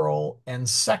and plural and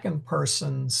second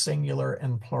person singular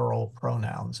and plural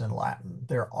pronouns in Latin.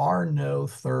 There are no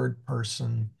third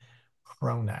person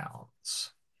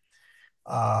pronouns.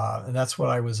 And that's what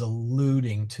I was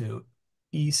alluding to.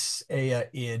 Is, ea,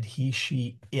 id, he,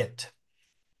 she, it.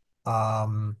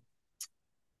 Um,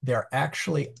 They're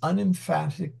actually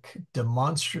unemphatic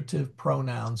demonstrative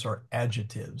pronouns or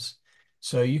adjectives.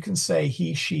 So you can say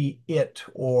he, she, it,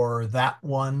 or that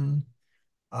one.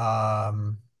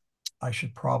 Um, I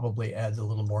should probably add a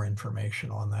little more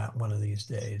information on that one of these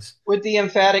days. Would the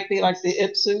emphatic be like the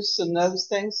ipsus and those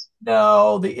things?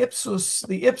 No, the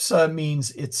ipsa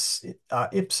means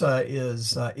ipsa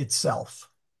is itself,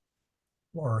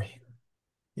 or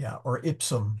yeah, or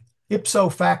ipsum, ipso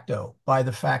facto, by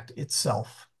the fact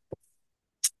itself.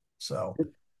 So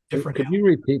different. Could you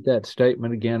repeat that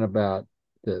statement again about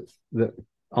the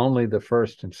only the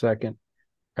first and second?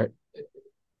 Uh,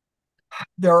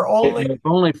 There are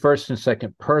only first and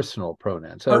second personal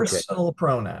pronouns. Okay, personal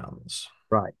pronouns,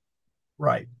 right.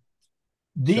 right?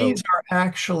 These So are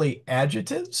actually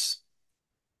adjectives,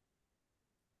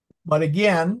 but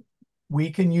again,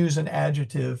 we can use an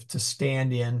adjective to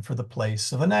stand in for the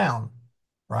place of a noun,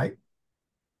 right?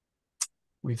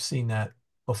 We've seen that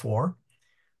before.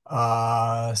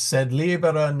 Sed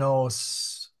libera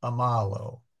nos a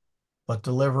malo, but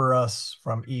deliver us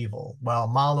from evil. While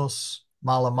malus,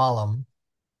 malum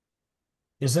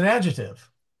is an adjective,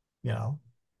 you know.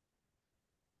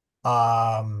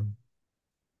 Um,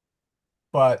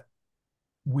 but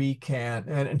we can,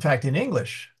 and in fact, in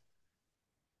English,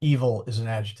 evil is an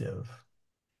adjective.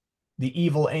 The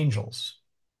evil angels,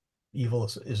 evil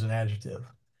is an adjective.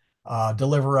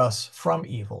 Deliver us from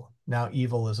evil. Now,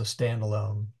 evil is a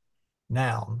standalone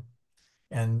noun.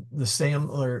 And the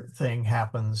similar thing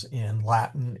happens in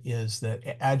Latin is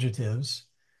that adjectives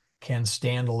can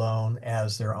stand alone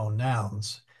as their own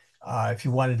nouns. If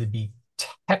you wanted to be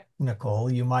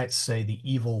technical, you might say the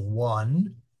evil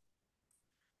one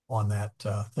on that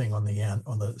thing on the end,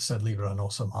 on the sed libera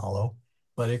nos malo.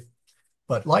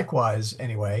 But likewise,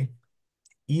 anyway,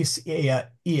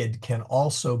 id can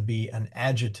also be an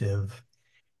adjective,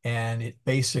 and it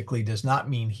basically does not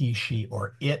mean he, she,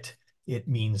 or it. It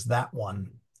means that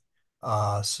one.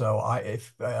 So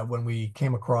when we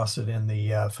came across it in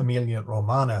the Familia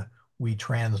Romana, we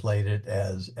translate it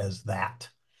as that,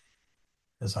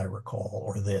 as I recall,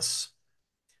 or this.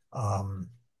 Um,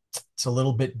 it's a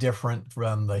little bit different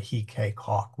from the he, cake,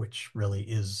 hawk, which really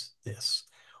is this.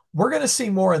 We're going to see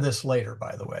more of this later,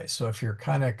 by the way. So if you're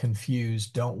kind of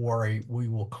confused, don't worry. We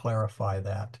will clarify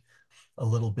that a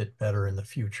little bit better in the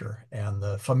future. And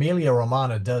the Familia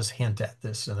Romana does hint at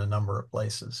this in a number of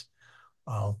places.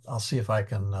 I'll see if I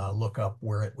can look up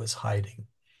where it was hiding.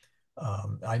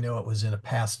 I know it was in a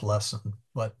past lesson,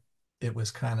 but it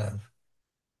was kind of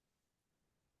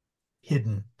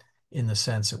hidden in the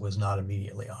sense it was not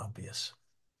immediately obvious.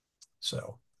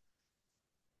 So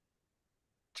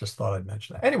just thought I'd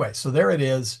mention that. Anyway, so there it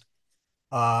is.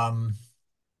 And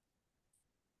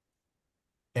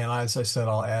as I said,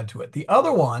 I'll add to it. The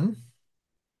other one,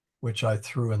 which I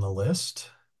threw in the list,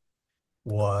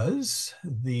 was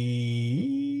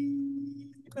the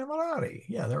memorare.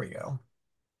 Yeah, there we go.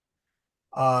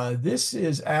 This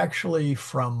is actually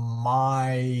from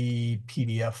my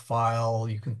PDF file.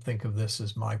 You can think of this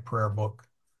as my prayer book.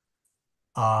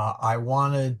 I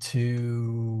wanted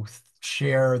to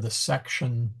share the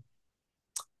section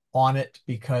on it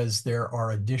because there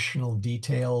are additional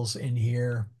details in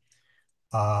here.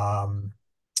 The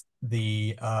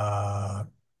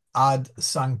Ad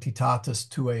Sanctitatis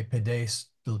Tuae Pedes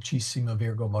Dulcissima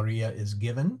Virgo Maria is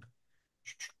given.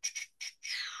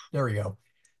 There we go.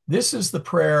 This is the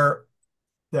prayer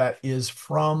that is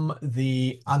from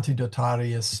the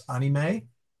Antidotarius Anime.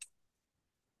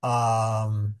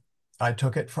 I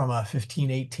took it from a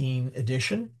 1518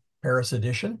 edition, Paris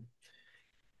edition.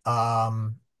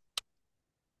 Now,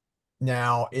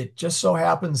 it just so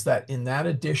happens that in that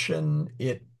edition,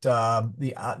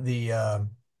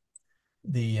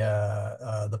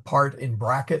 the part in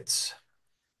brackets,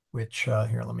 which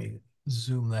here, let me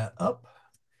zoom that up.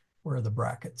 Where are the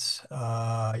brackets?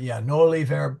 Yeah, noli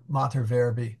mater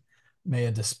verbi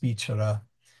mea despicere,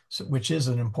 so, which is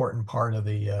an important part of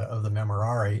the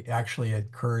memorare. Actually, it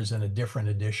occurs in a different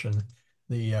edition,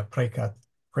 the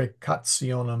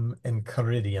Precationem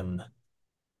Enchiridion.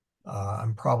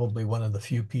 I'm probably one of the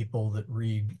few people that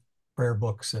read prayer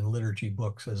books and liturgy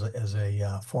books as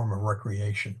a form of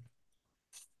recreation.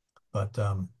 But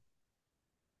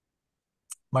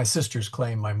my sisters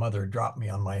claim my mother dropped me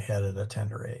on my head at a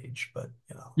tender age, but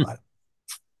you know,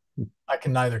 I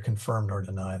can neither confirm nor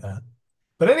deny that.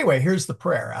 But anyway, here's the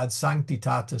prayer. Ad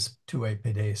sanctitatis tuae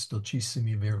pedes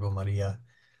dulcissimi Virgo Maria.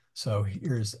 So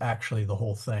here's actually the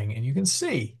whole thing. And you can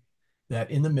see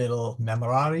that in the middle,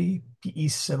 memorari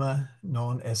piissima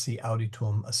non esse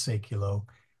auditum a seculo,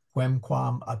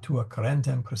 quemquam a tua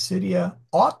carentem presidia,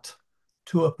 aut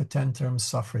tua potentem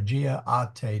suffragia a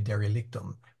te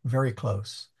derelictum. Very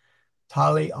close.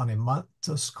 tali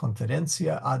animatus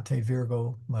confidentia ad te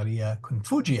Virgo Maria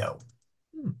confugio.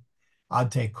 Ad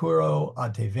te curo,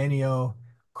 ad te venio,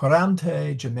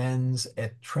 curante gemens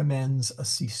et tremens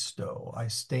assisto. I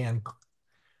stand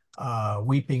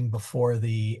weeping before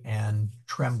thee and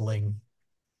trembling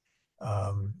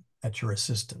at your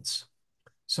assistance.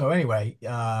 So anyway,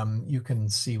 you can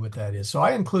see what that is. So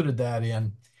I included that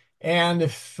in. And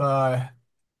if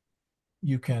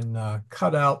you can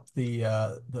cut out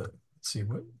let's see,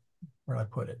 where I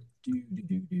put it.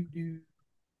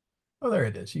 Oh, there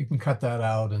it is. You can cut that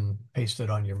out and paste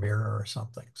it on your mirror or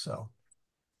something. So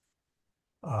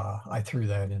I threw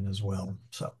that in as well.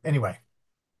 So anyway,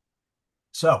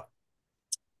 so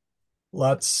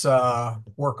let's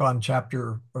work on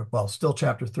still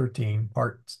chapter 13,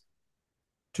 parts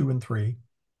 2 and 3,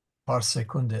 par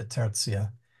secunda et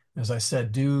tertia. As I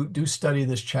said, do study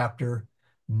this chapter.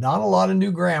 Not a lot of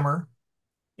new grammar.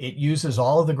 It uses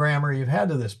all of the grammar you've had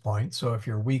to this point. So if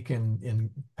you're weak in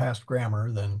past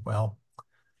grammar, then, well,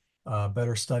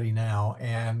 better study now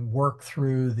and work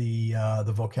through the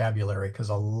vocabulary, because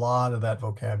a lot of that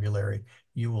vocabulary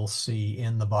you will see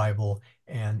in the Bible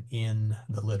and in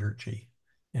the liturgy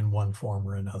in one form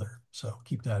or another. So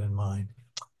keep that in mind.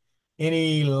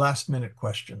 Any last minute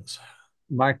questions?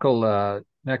 Michael,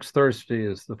 next Thursday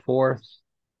is the 4th.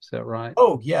 Is that right?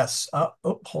 Oh, yes.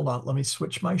 Hold on. Let me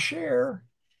switch my share.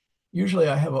 Usually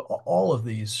I have all of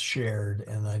these shared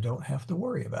and I don't have to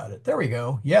worry about it. There we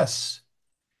go. Yes.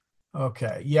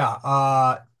 Okay.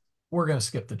 Yeah. We're going to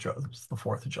skip the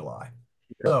 4th of July.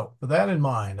 So with that in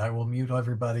mind, I will mute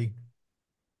everybody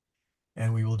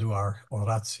and we will do our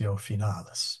oratio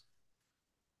finalis.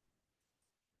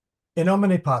 In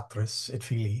nomine Patris et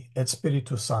Filii et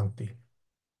Spiritus Sancti.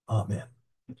 Amen.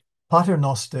 Pater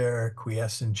noster, qui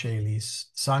es in celis,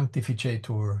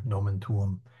 sanctificetur nomen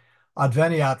tuum.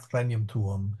 Adveniat regnum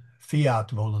tuum, fiat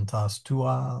voluntas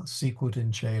tua, sicut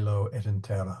in cielo et in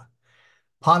terra.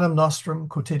 Panem nostrum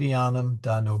quotidianum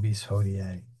da nobis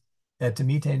hodie, et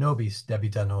dimite nobis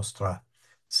debita nostra,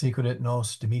 sicut et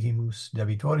nos dimitimus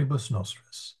debitoribus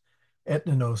nostris, et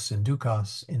ne nos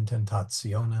inducas in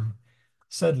tentationem,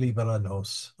 sed libera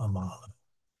nos a malo.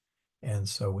 And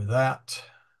so with that,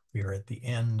 we are at the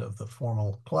end of the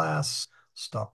formal class. Stop